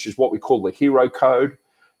 which is what we call the hero code.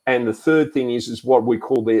 And the third thing is what we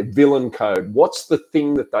call their villain code. What's the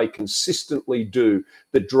thing that they consistently do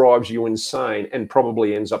that drives you insane and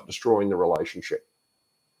probably ends up destroying the relationship?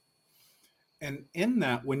 And in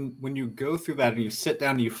that, when you go through that and you sit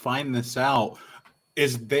down and you find this out,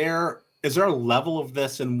 is there a level of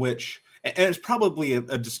this in which, and it's probably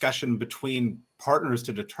a discussion between partners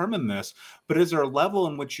to determine this, but is there a level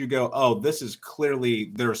in which you go, oh, this is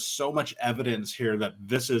clearly, there's so much evidence here that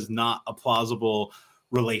this is not a plausible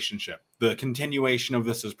relationship. The continuation of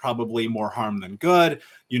this is probably more harm than good.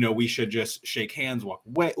 We should just shake hands, walk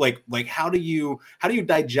away. Like how do you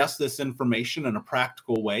digest this information in a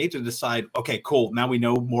practical way to decide, okay, cool, now we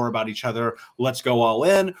know more about each other, let's go all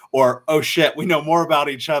in, or oh shit, we know more about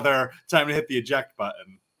each other, time to hit the eject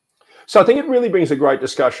button? So I think it really brings a great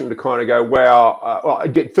discussion to kind of go, wow.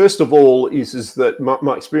 First of all, is that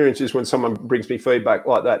my experience is when someone brings me feedback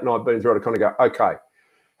like that, and I've been through it, I kind of go, okay,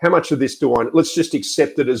 how much of this do I? Let's just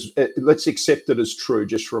accept it as true,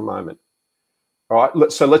 just for a moment. All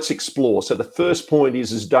right. So let's explore. So the first point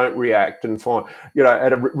is don't react and find. I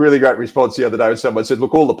had a really great response the other day when someone said,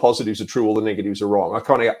 "Look, all the positives are true, all the negatives are wrong." I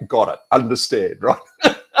kind of got it, understand, right?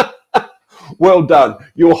 Well done.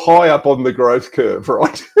 You're high up on the growth curve,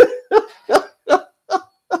 right?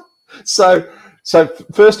 So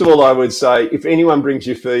first of all, I would say if anyone brings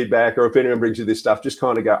you feedback or if anyone brings you this stuff, just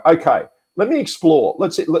kind of go, okay, let me explore.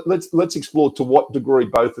 Let's explore to what degree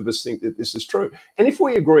both of us think that this is true. And if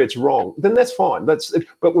we agree it's wrong, then that's fine.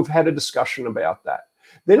 But we've had a discussion about that.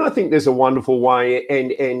 Then I think there's a wonderful way,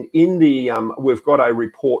 and in the we've got a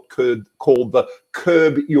report called the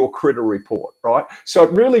Curb Your Critter report, right? So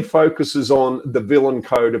it really focuses on the villain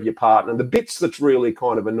code of your partner, the bits that's really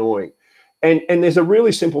kind of annoying. And there's a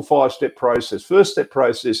really simple 5-step process. First step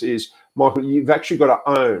process is, Michael, you've actually got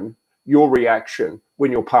to own your reaction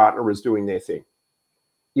when your partner is doing their thing.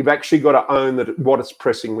 You've actually got to own what it's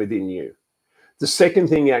pressing within you. The second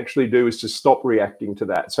thing you actually do is to stop reacting to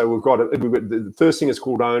that. So we've got the first thing is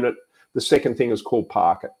called own it. The second thing is called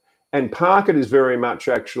park it. And park it is very much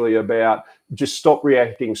actually about just stop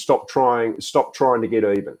reacting, stop trying to get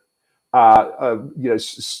even.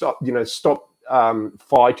 Stop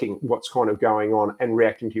fighting what's kind of going on and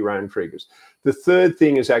reacting to your own triggers. The third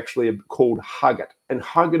thing is actually called hug it. And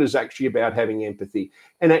hug it is actually about having empathy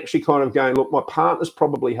and actually kind of going, look, my partner's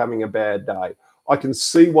probably having a bad day. I can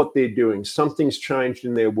see what they're doing. Something's changed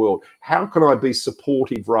in their world. How can I be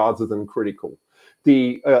supportive rather than critical?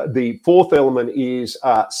 The fourth element is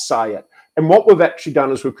say it. And what we've actually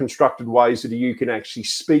done is we've constructed ways that you can actually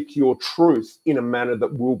speak your truth in a manner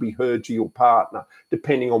that will be heard to your partner,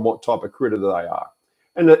 depending on what type of critter they are.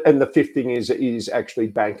 And the fifth thing is actually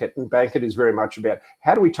bank it. And bank it is very much about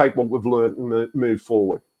how do we take what we've learned and move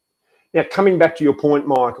forward. Now, coming back to your point,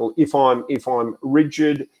 Michael, if I'm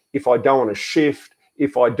rigid, if I don't want to shift,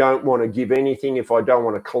 if I don't want to give anything, if I don't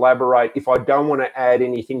want to collaborate, if I don't want to add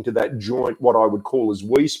anything to that joint, what I would call as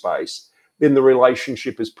we space, then the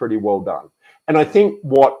relationship is pretty well done. And I think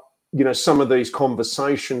what some of these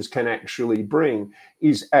conversations can actually bring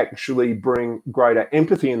greater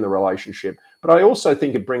empathy in the relationship. But I also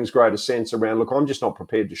think it brings greater sense around, look, I'm just not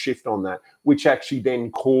prepared to shift on that, which actually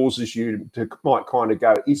then causes you to might kind of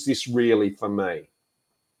go, is this really for me?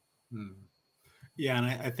 Yeah, and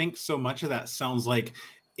I think so much of that sounds like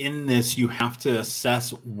in this, you have to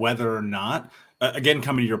assess whether or not, again,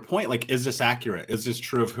 coming to your point, like, is this accurate? Is this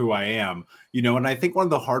true of who I am? And I think one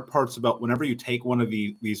of the hard parts about whenever you take one of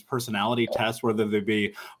these personality tests, whether they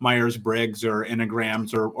be Myers-Briggs or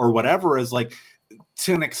Enneagrams or whatever, is like,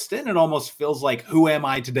 to an extent, it almost feels like, who am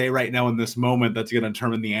I today, right now, in this moment, that's going to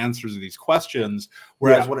determine the answers to these questions.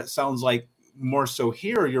 Whereas what it sounds like more so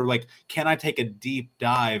here, you're like, can I take a deep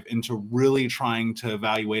dive into really trying to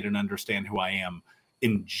evaluate and understand who I am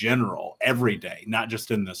in general every day, not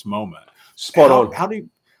just in this moment? Spot on.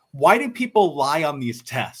 Why do people lie on these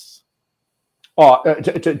tests?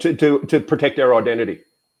 To protect our identity.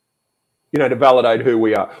 To validate who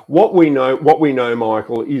we are. What we know,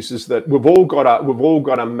 Michael, is that we've all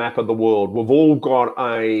got a map of the world. We've all got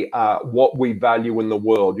a what we value in the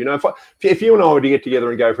world. If you and I were to get together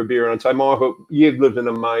and go for a beer, and I'd say, Michael, you've lived an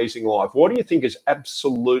amazing life. What do you think is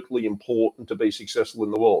absolutely important to be successful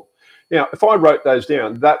in the world? Now, if I wrote those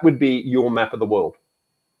down, that would be your map of the world.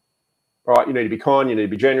 Right? You need to be kind. You need to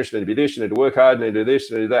be generous. You need to be this. You need to work hard. You need to do this.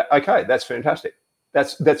 You need to do that. Okay, that's fantastic.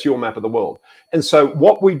 That's your map of the world. And so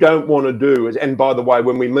what we don't want to do is, and by the way,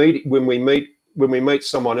 when we meet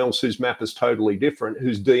someone else whose map is totally different,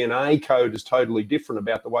 whose DNA code is totally different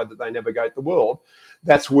about the way that they navigate the world,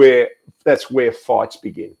 that's where fights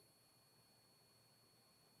begin.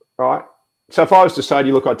 Right? So if I was to say to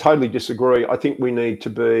you, look, I totally disagree. I think we need to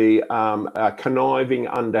be conniving,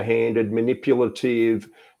 underhanded, manipulative,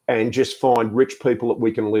 and just find rich people that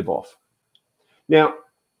we can live off. Now,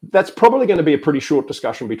 that's probably going to be a pretty short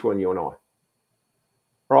discussion between you and I,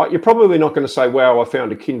 right? You're probably not going to say, wow, I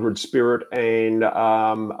found a kindred spirit and,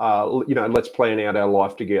 let's plan out our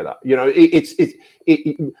life together. We're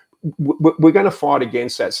going to fight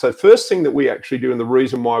against that. So first thing that we actually do, and the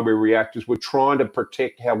reason why we react, is we're trying to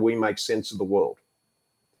protect how we make sense of the world.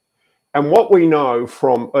 And what we know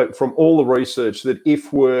from all the research, that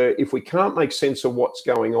if we can't make sense of what's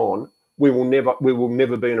going on, we will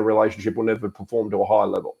never be in a relationship. We'll never perform to a high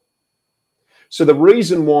level. So the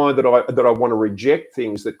reason why that I want to reject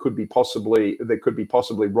things that could be possibly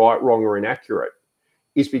right, wrong, or inaccurate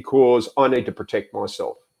is because I need to protect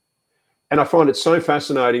myself. And I find it so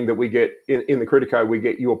fascinating that we get in the Critico, we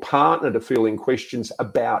get your partner to fill in questions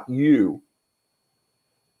about you,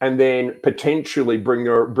 and then potentially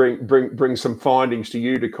bring some findings to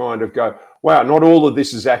you to kind of go, wow, not all of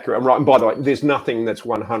this is accurate. And right, and by the way, there's nothing that's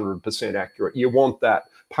 100% accurate. You want that.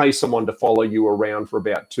 Pay someone to follow you around for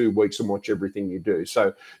about 2 weeks and watch everything you do.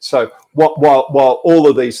 So while all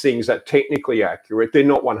of these things are technically accurate, they're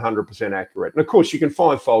not 100% accurate. And of course, you can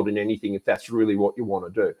find fault in anything if that's really what you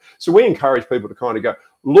want to do. So we encourage people to kind of go,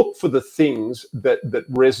 look for the things that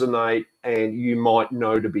resonate and you might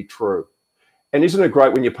know to be true. And isn't it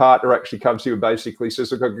great when your partner actually comes to you and basically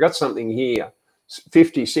says, look, I've got something here,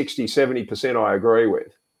 50, 60, 70% I agree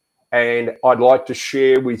with. And I'd like to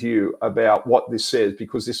share with you about what this says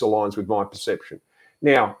because this aligns with my perception.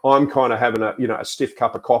 Now, I'm kind of having a stiff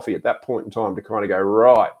cup of coffee at that point in time to kind of go,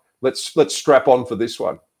 right, let's strap on for this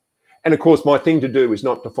one. And of course, my thing to do is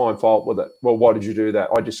not to find fault with it. Well, why did you do that?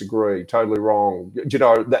 I disagree. Totally wrong.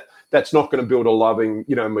 That's not going to build a loving,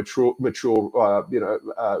 mature,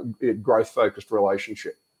 growth-focused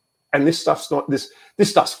relationship. And this stuff's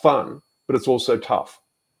fun, but it's also tough.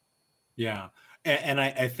 Yeah. And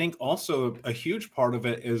I think also a huge part of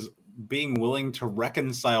it is being willing to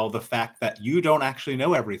reconcile the fact that you don't actually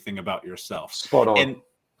know everything about yourself. Spot on.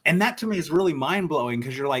 And that to me is really mind-blowing,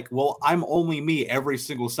 because you're like, well, I'm only me every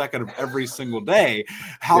single second of every single day.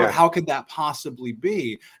 How could that possibly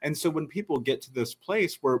be? And so when people get to this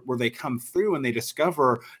place where they come through and they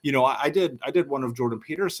discover, I did one of Jordan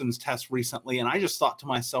Peterson's tests recently, and I just thought to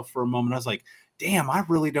myself for a moment, I was like, damn, I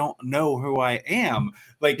really don't know who I am,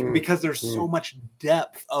 because there's so much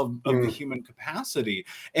depth of the human capacity.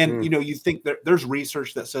 And, you think that there's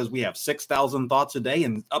research that says we have 6,000 thoughts a day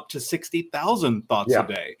and up to 60,000 thoughts a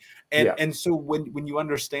day. And so when you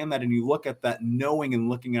understand that and you look at that knowing and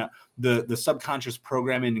looking at the subconscious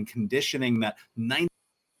programming and conditioning, that 95%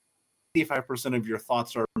 of your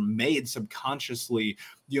thoughts are made subconsciously,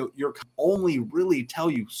 your only really tell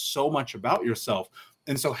you so much about yourself.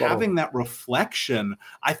 And so having that reflection,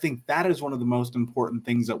 I think that is one of the most important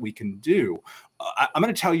things that we can do. I'm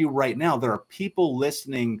going to tell you right now, there are people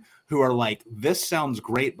listening who are like, this sounds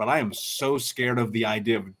great, but I am so scared of the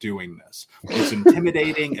idea of doing this. It's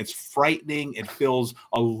intimidating. It's frightening. It feels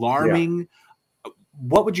alarming. Yeah.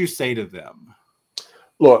 What would you say to them?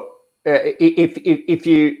 Look, if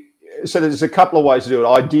you, so there's a couple of ways to do it.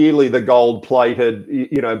 Ideally, the gold-plated,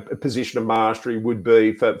 position of mastery would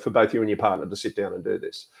be for both you and your partner to sit down and do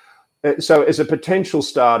this. So as a potential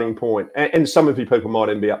starting point, and some of you people might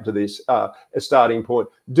even be up to this, a starting point,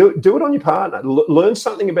 do it on your partner. Learn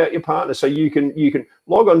something about your partner, so you can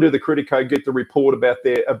log on to the critic code, get the report about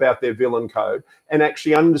their villain code, and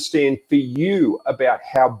actually understand for you about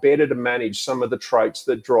how better to manage some of the traits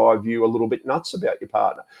that drive you a little bit nuts about your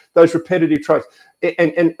partner. Those repetitive traits.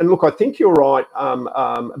 And look, I think you're right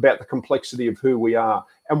about the complexity of who we are.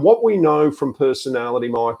 And what we know from personality,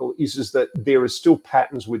 Michael, is that there are still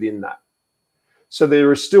patterns within that. So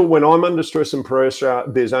there is still, when I'm under stress and pressure,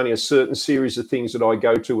 there's only a certain series of things that I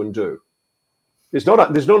go to and do. There's not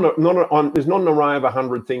an array of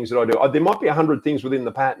 100 things that I do. There might be 100 things within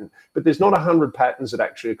the pattern, but there's not 100 patterns that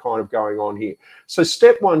actually are kind of going on here. So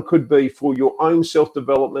step one could be for your own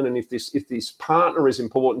self-development, and if this partner is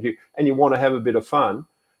important to you and you want to have a bit of fun,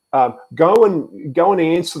 go and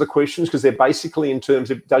answer the questions, because they're basically in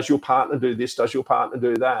terms of, does your partner do this? Does your partner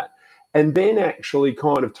do that? And then actually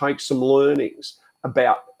kind of take some learnings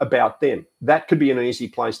about them. That could be an easy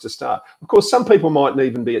place to start. Of course, some people mightn't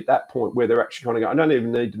even be at that point where they're actually kind of go, I don't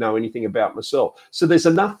even need to know anything about myself. So there's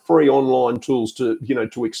enough free online tools to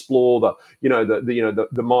explore the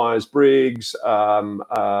Myers-Briggs,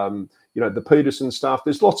 the Peterson stuff.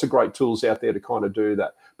 There's lots of great tools out there to kind of do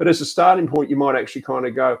that. But as a starting point, you might actually kind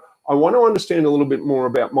of go, I want to understand a little bit more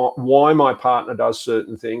about why my partner does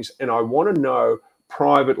certain things, and I want to know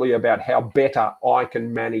privately about how better I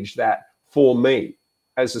can manage that for me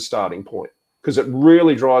as a starting point, because it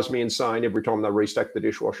really drives me insane every time they restack the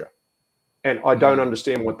dishwasher, and I don't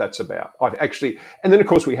understand what that's about. And then of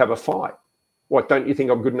course we have a fight. What, don't you think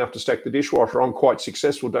I'm good enough to stack the dishwasher? I'm quite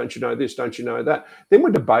successful. Don't you know this? Don't you know that? Then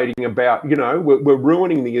we're debating about, we're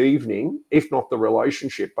ruining the evening, if not the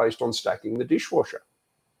relationship, based on stacking the dishwasher.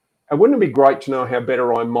 And wouldn't it be great to know how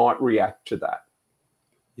better I might react to that?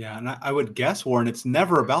 Yeah, and I would guess, Warren, it's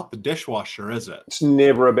never about the dishwasher, is it? It's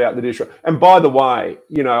never about the dishwasher. And by the way,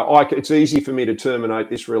 it's easy for me to terminate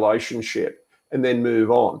this relationship and then move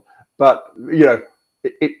on. But,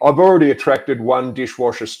 I've already attracted one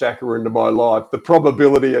dishwasher stacker into my life. The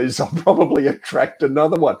probability is I'll probably attract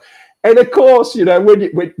another one. And of course, when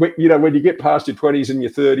you get past your 20s and your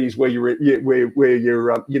 30s, where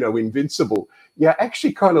you're invincible, you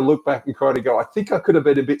actually kind of look back and kind of go, I think I could have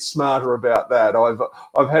been a bit smarter about that.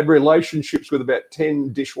 I've had relationships with about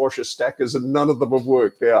 10 dishwasher stackers, and none of them have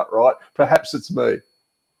worked out. Right? Perhaps it's me.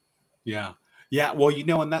 Yeah. Yeah, well,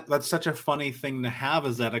 and that's such a funny thing to have,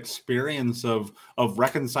 is that experience of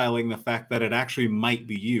reconciling the fact that it actually might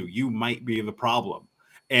be you. You might be the problem.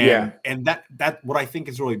 And that what I think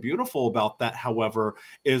is really beautiful about that, however,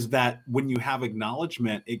 is that when you have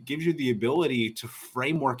acknowledgement, it gives you the ability to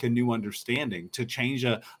framework a new understanding, to change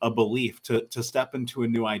a belief, to step into a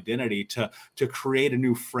new identity, to create a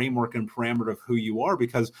new framework and parameter of who you are.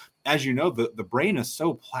 Because as you know, the brain is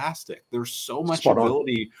so plastic. There's so much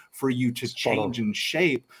ability for you to change and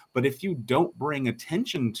shape. But if you don't bring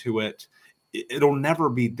attention to it, it'll never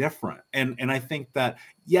be different. And I think that,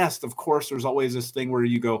 yes, of course, there's always this thing where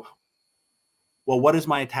you go, well, what is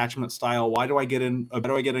my attachment style? Why do I get in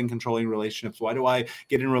controlling relationships? Why do I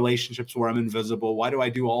get in relationships where I'm invisible? Why do I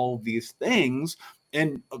do all of these things?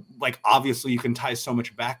 And obviously you can tie so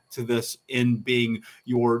much back to this in being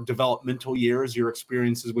your developmental years, your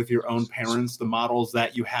experiences with your own parents, the models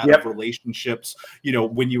that you had of relationships,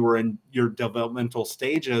 when you were in your developmental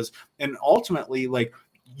stages. And ultimately,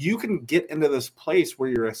 you can get into this place where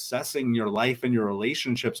you're assessing your life and your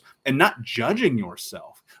relationships and not judging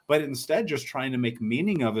yourself, but instead just trying to make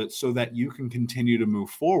meaning of it so that you can continue to move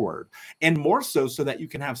forward, and more so that you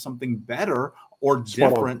can have something better or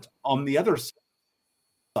different on the other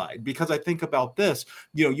side. Because I think about this,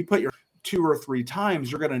 you put your 2 or 3 times,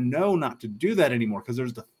 you're going to know not to do that anymore, because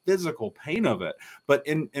there's the physical pain of it. But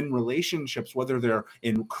in relationships, whether they're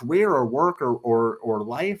in career or work or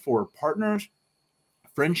life or partners,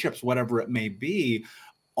 friendships, whatever it may be,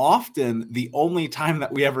 often the only time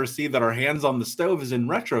that we ever see that our hands on the stove is in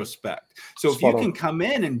retrospect. So if you can come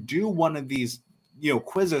in and do one of these,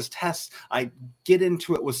 quizzes, tests, I get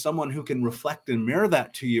into it with someone who can reflect and mirror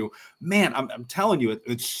that to you, man, I'm telling you,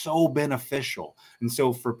 it's so beneficial. And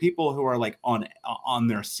so for people who are on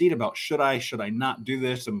their seat about, should I not do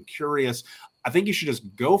this? I'm curious. I think you should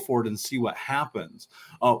just go for it and see what happens.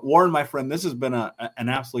 Warren, my friend, this has been an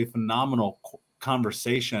absolutely phenomenal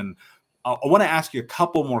conversation. I want to ask you a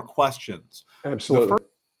couple more questions. Absolutely. The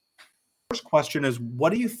first question is,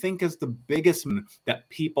 what do you think is the biggest that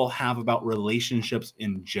people have about relationships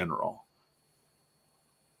in general?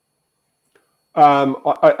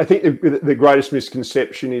 I think the greatest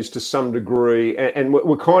misconception is, to some degree, and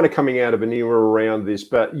we're kind of coming out of an era around this,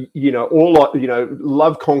 but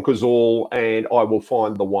love conquers all, and I will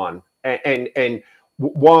find the one. And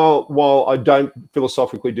while I don't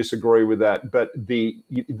philosophically disagree with that, but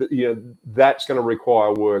that's going to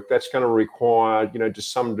require work. That's going to require, to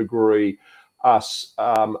some degree, us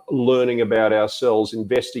learning about ourselves,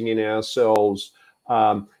 investing in ourselves.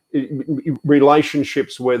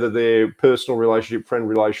 Relationships, whether they're personal relationship, friend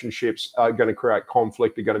relationships, are going to create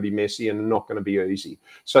conflict, are going to be messy, and not going to be easy.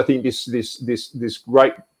 So I think this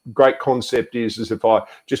great concept is if I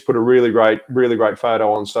just put a really great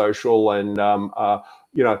photo on social and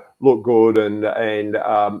look good, and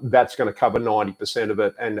that's going to cover 90% of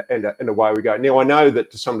it, and away we go. Now, I know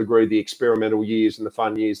that to some degree the experimental years and the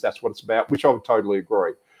fun years, that's what it's about, which I would totally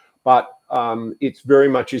agree. But it's very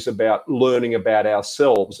much is about learning about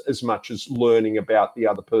ourselves as much as learning about the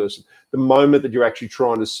other person. The moment that you're actually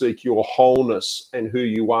trying to seek your wholeness and who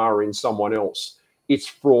you are in someone else, it's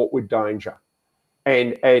fraught with danger.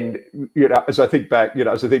 And as I think back when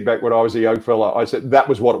I was a young fella, I said that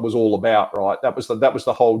was what it was all about, right? That was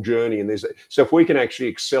the whole journey. And so if we can actually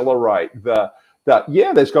accelerate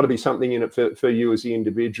there's got to be something in it for you as the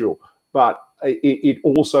individual, but it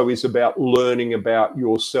also is about learning about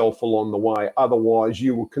yourself along the way. Otherwise,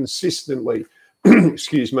 you will consistently,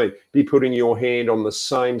 be putting your hand on the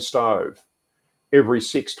same stove every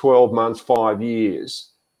 6, 12 months, 5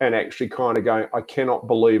 years, and actually kind of going, I cannot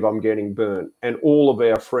believe I'm getting burnt. And all of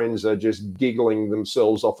our friends are just giggling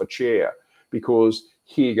themselves off a chair because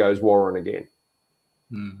here goes Warren again.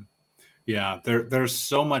 Yeah, there's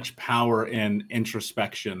so much power in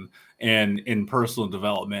introspection and in personal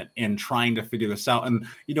development and trying to figure this out. And,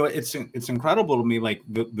 it's incredible to me, like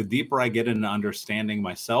the deeper I get into understanding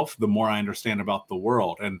myself, the more I understand about the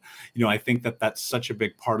world. And, I think that that's such a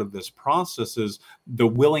big part of this process is the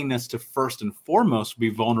willingness to first and foremost be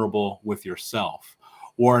vulnerable with yourself.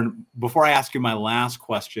 Warren, before I ask you my last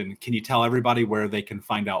question, can you tell everybody where they can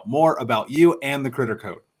find out more about you and the Critter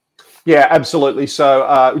Code? Yeah, absolutely.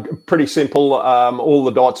 So pretty simple. All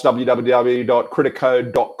the dots,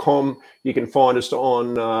 www.crittercode.com. You can find us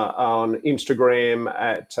on Instagram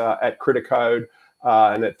at CritterCode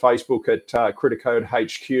and at Facebook at CritterCode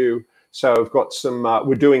HQ. So we've got some.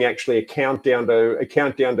 We're doing actually a countdown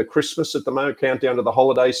to Christmas at the moment, countdown to the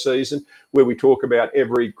holiday season, where we talk about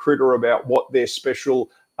every critter about what their special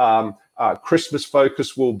Christmas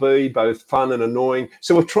focus will be, both fun and annoying.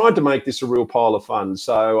 So we've tried to make this a real pile of fun.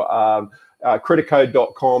 So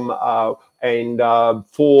crittercode.com and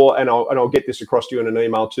I'll get this across to you in an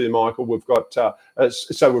email too, Michael. We've got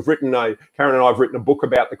so we've written Karen and I have written a book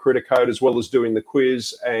about the Critter Code as well as doing the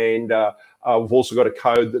quiz, and we've also got a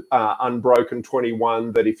code that Unbroken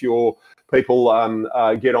 21 that if your people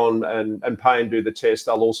get on and pay and do the test,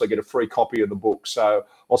 they'll also get a free copy of the book. So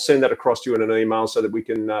I'll send that across to you in an email so that we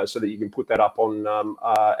can so that you can put that up on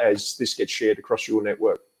as this gets shared across your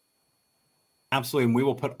network. Absolutely. And we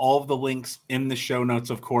will put all of the links in the show notes,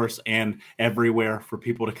 of course, and everywhere for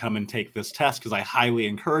people to come and take this test, because I highly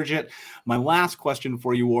encourage it. My last question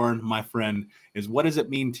for you, Warren, my friend, is what does it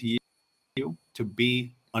mean to you to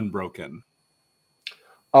be unbroken?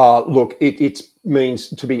 Look, it means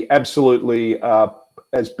to be absolutely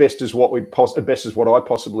as best as what I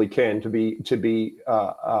possibly can to be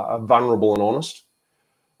vulnerable and honest,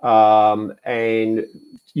 and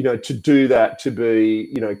to do that, to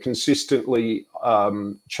be consistently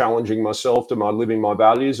challenging myself. Am I living my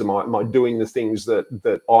values? Am I doing the things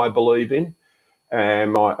that I believe in?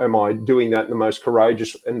 Am I doing that in the most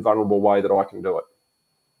courageous and vulnerable way that I can do it?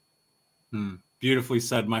 Beautifully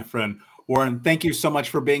said, my friend. Warren, thank you so much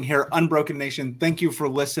for being here. Unbroken Nation, thank you for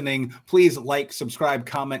listening. Please like, subscribe,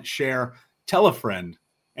 comment, share, tell a friend.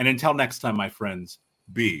 And until next time, my friends,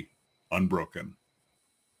 be unbroken.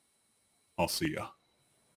 I'll see ya.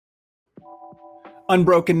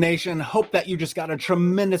 Unbroken Nation, hope that you just got a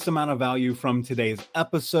tremendous amount of value from today's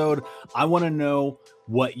episode. I want to know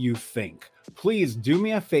what you think. Please do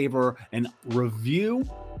me a favor and review,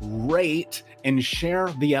 rate, and share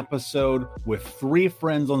the episode with 3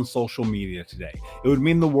 friends on social media today. It would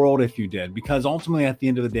mean the world if you did, because ultimately at the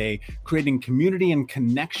end of the day, creating community and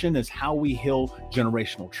connection is how we heal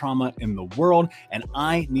generational trauma in the world. And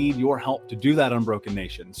I need your help to do that, Unbroken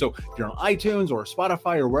Nation. So if you're on iTunes or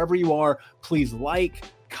Spotify or wherever you are, please like,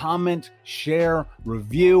 comment, share,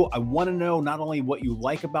 review. I want to know not only what you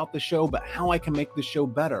like about the show, but how I can make the show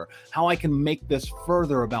better, how I can make this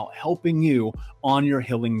further about helping you on your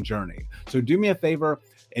healing journey. So do me a favor.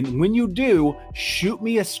 And when you do, shoot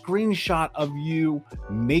me a screenshot of you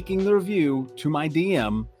making the review to my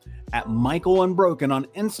DM at Michael Unbroken on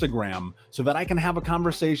Instagram so that I can have a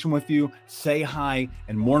conversation with you, say hi,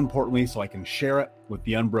 and more importantly, so I can share it with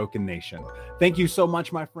the Unbroken Nation. Thank you so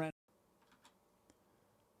much, my friend.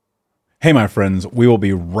 Hey, my friends, we will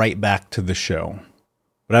be right back to the show,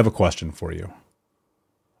 but I have a question for you.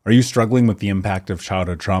 Are you struggling with the impact of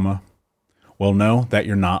childhood trauma? Well, know that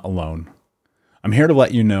you're not alone. I'm here to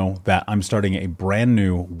let you know that I'm starting a brand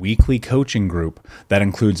new weekly coaching group that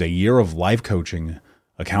includes a year of live coaching,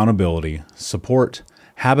 accountability, support,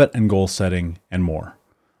 habit and goal setting, and more.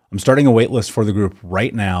 I'm starting a waitlist for the group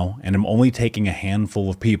right now, and I'm only taking a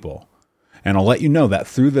handful of people. And I'll let you know that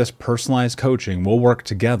through this personalized coaching, we'll work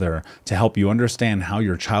together to help you understand how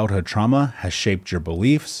your childhood trauma has shaped your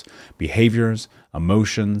beliefs, behaviors,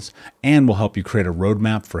 emotions, and will help you create a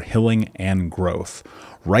roadmap for healing and growth.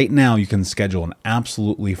 Right now, you can schedule an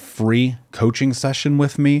absolutely free coaching session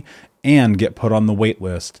with me and get put on the wait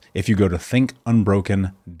list if you go to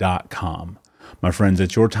thinkunbroken.com. My friends,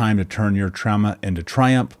 it's your time to turn your trauma into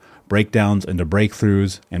triumph, breakdowns into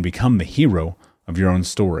breakthroughs, and become the hero of your own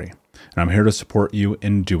story. And I'm here to support you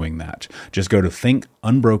in doing that. Just go to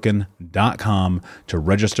thinkunbroken.com to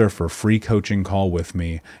register for a free coaching call with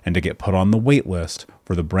me and to get put on the wait list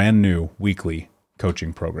for the brand new weekly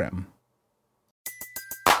coaching program.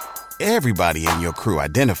 Everybody in your crew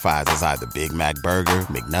identifies as either Big Mac Burger,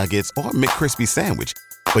 McNuggets, or McCrispy Sandwich.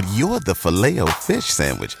 But you're the Filet-O-Fish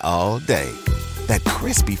Sandwich all day. That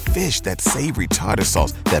crispy fish, that savory tartar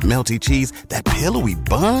sauce, that melty cheese, that pillowy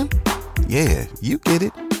bun. Yeah, you get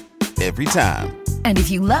it. Every time. And if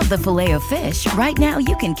you love the Filet-O-Fish, right now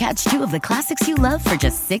you can catch two of the classics you love for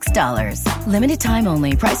just $6. Limited time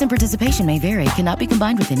only. Price and participation may vary. Cannot be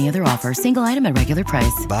combined with any other offer. Single item at regular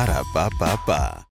price. Ba-da-ba-ba-ba.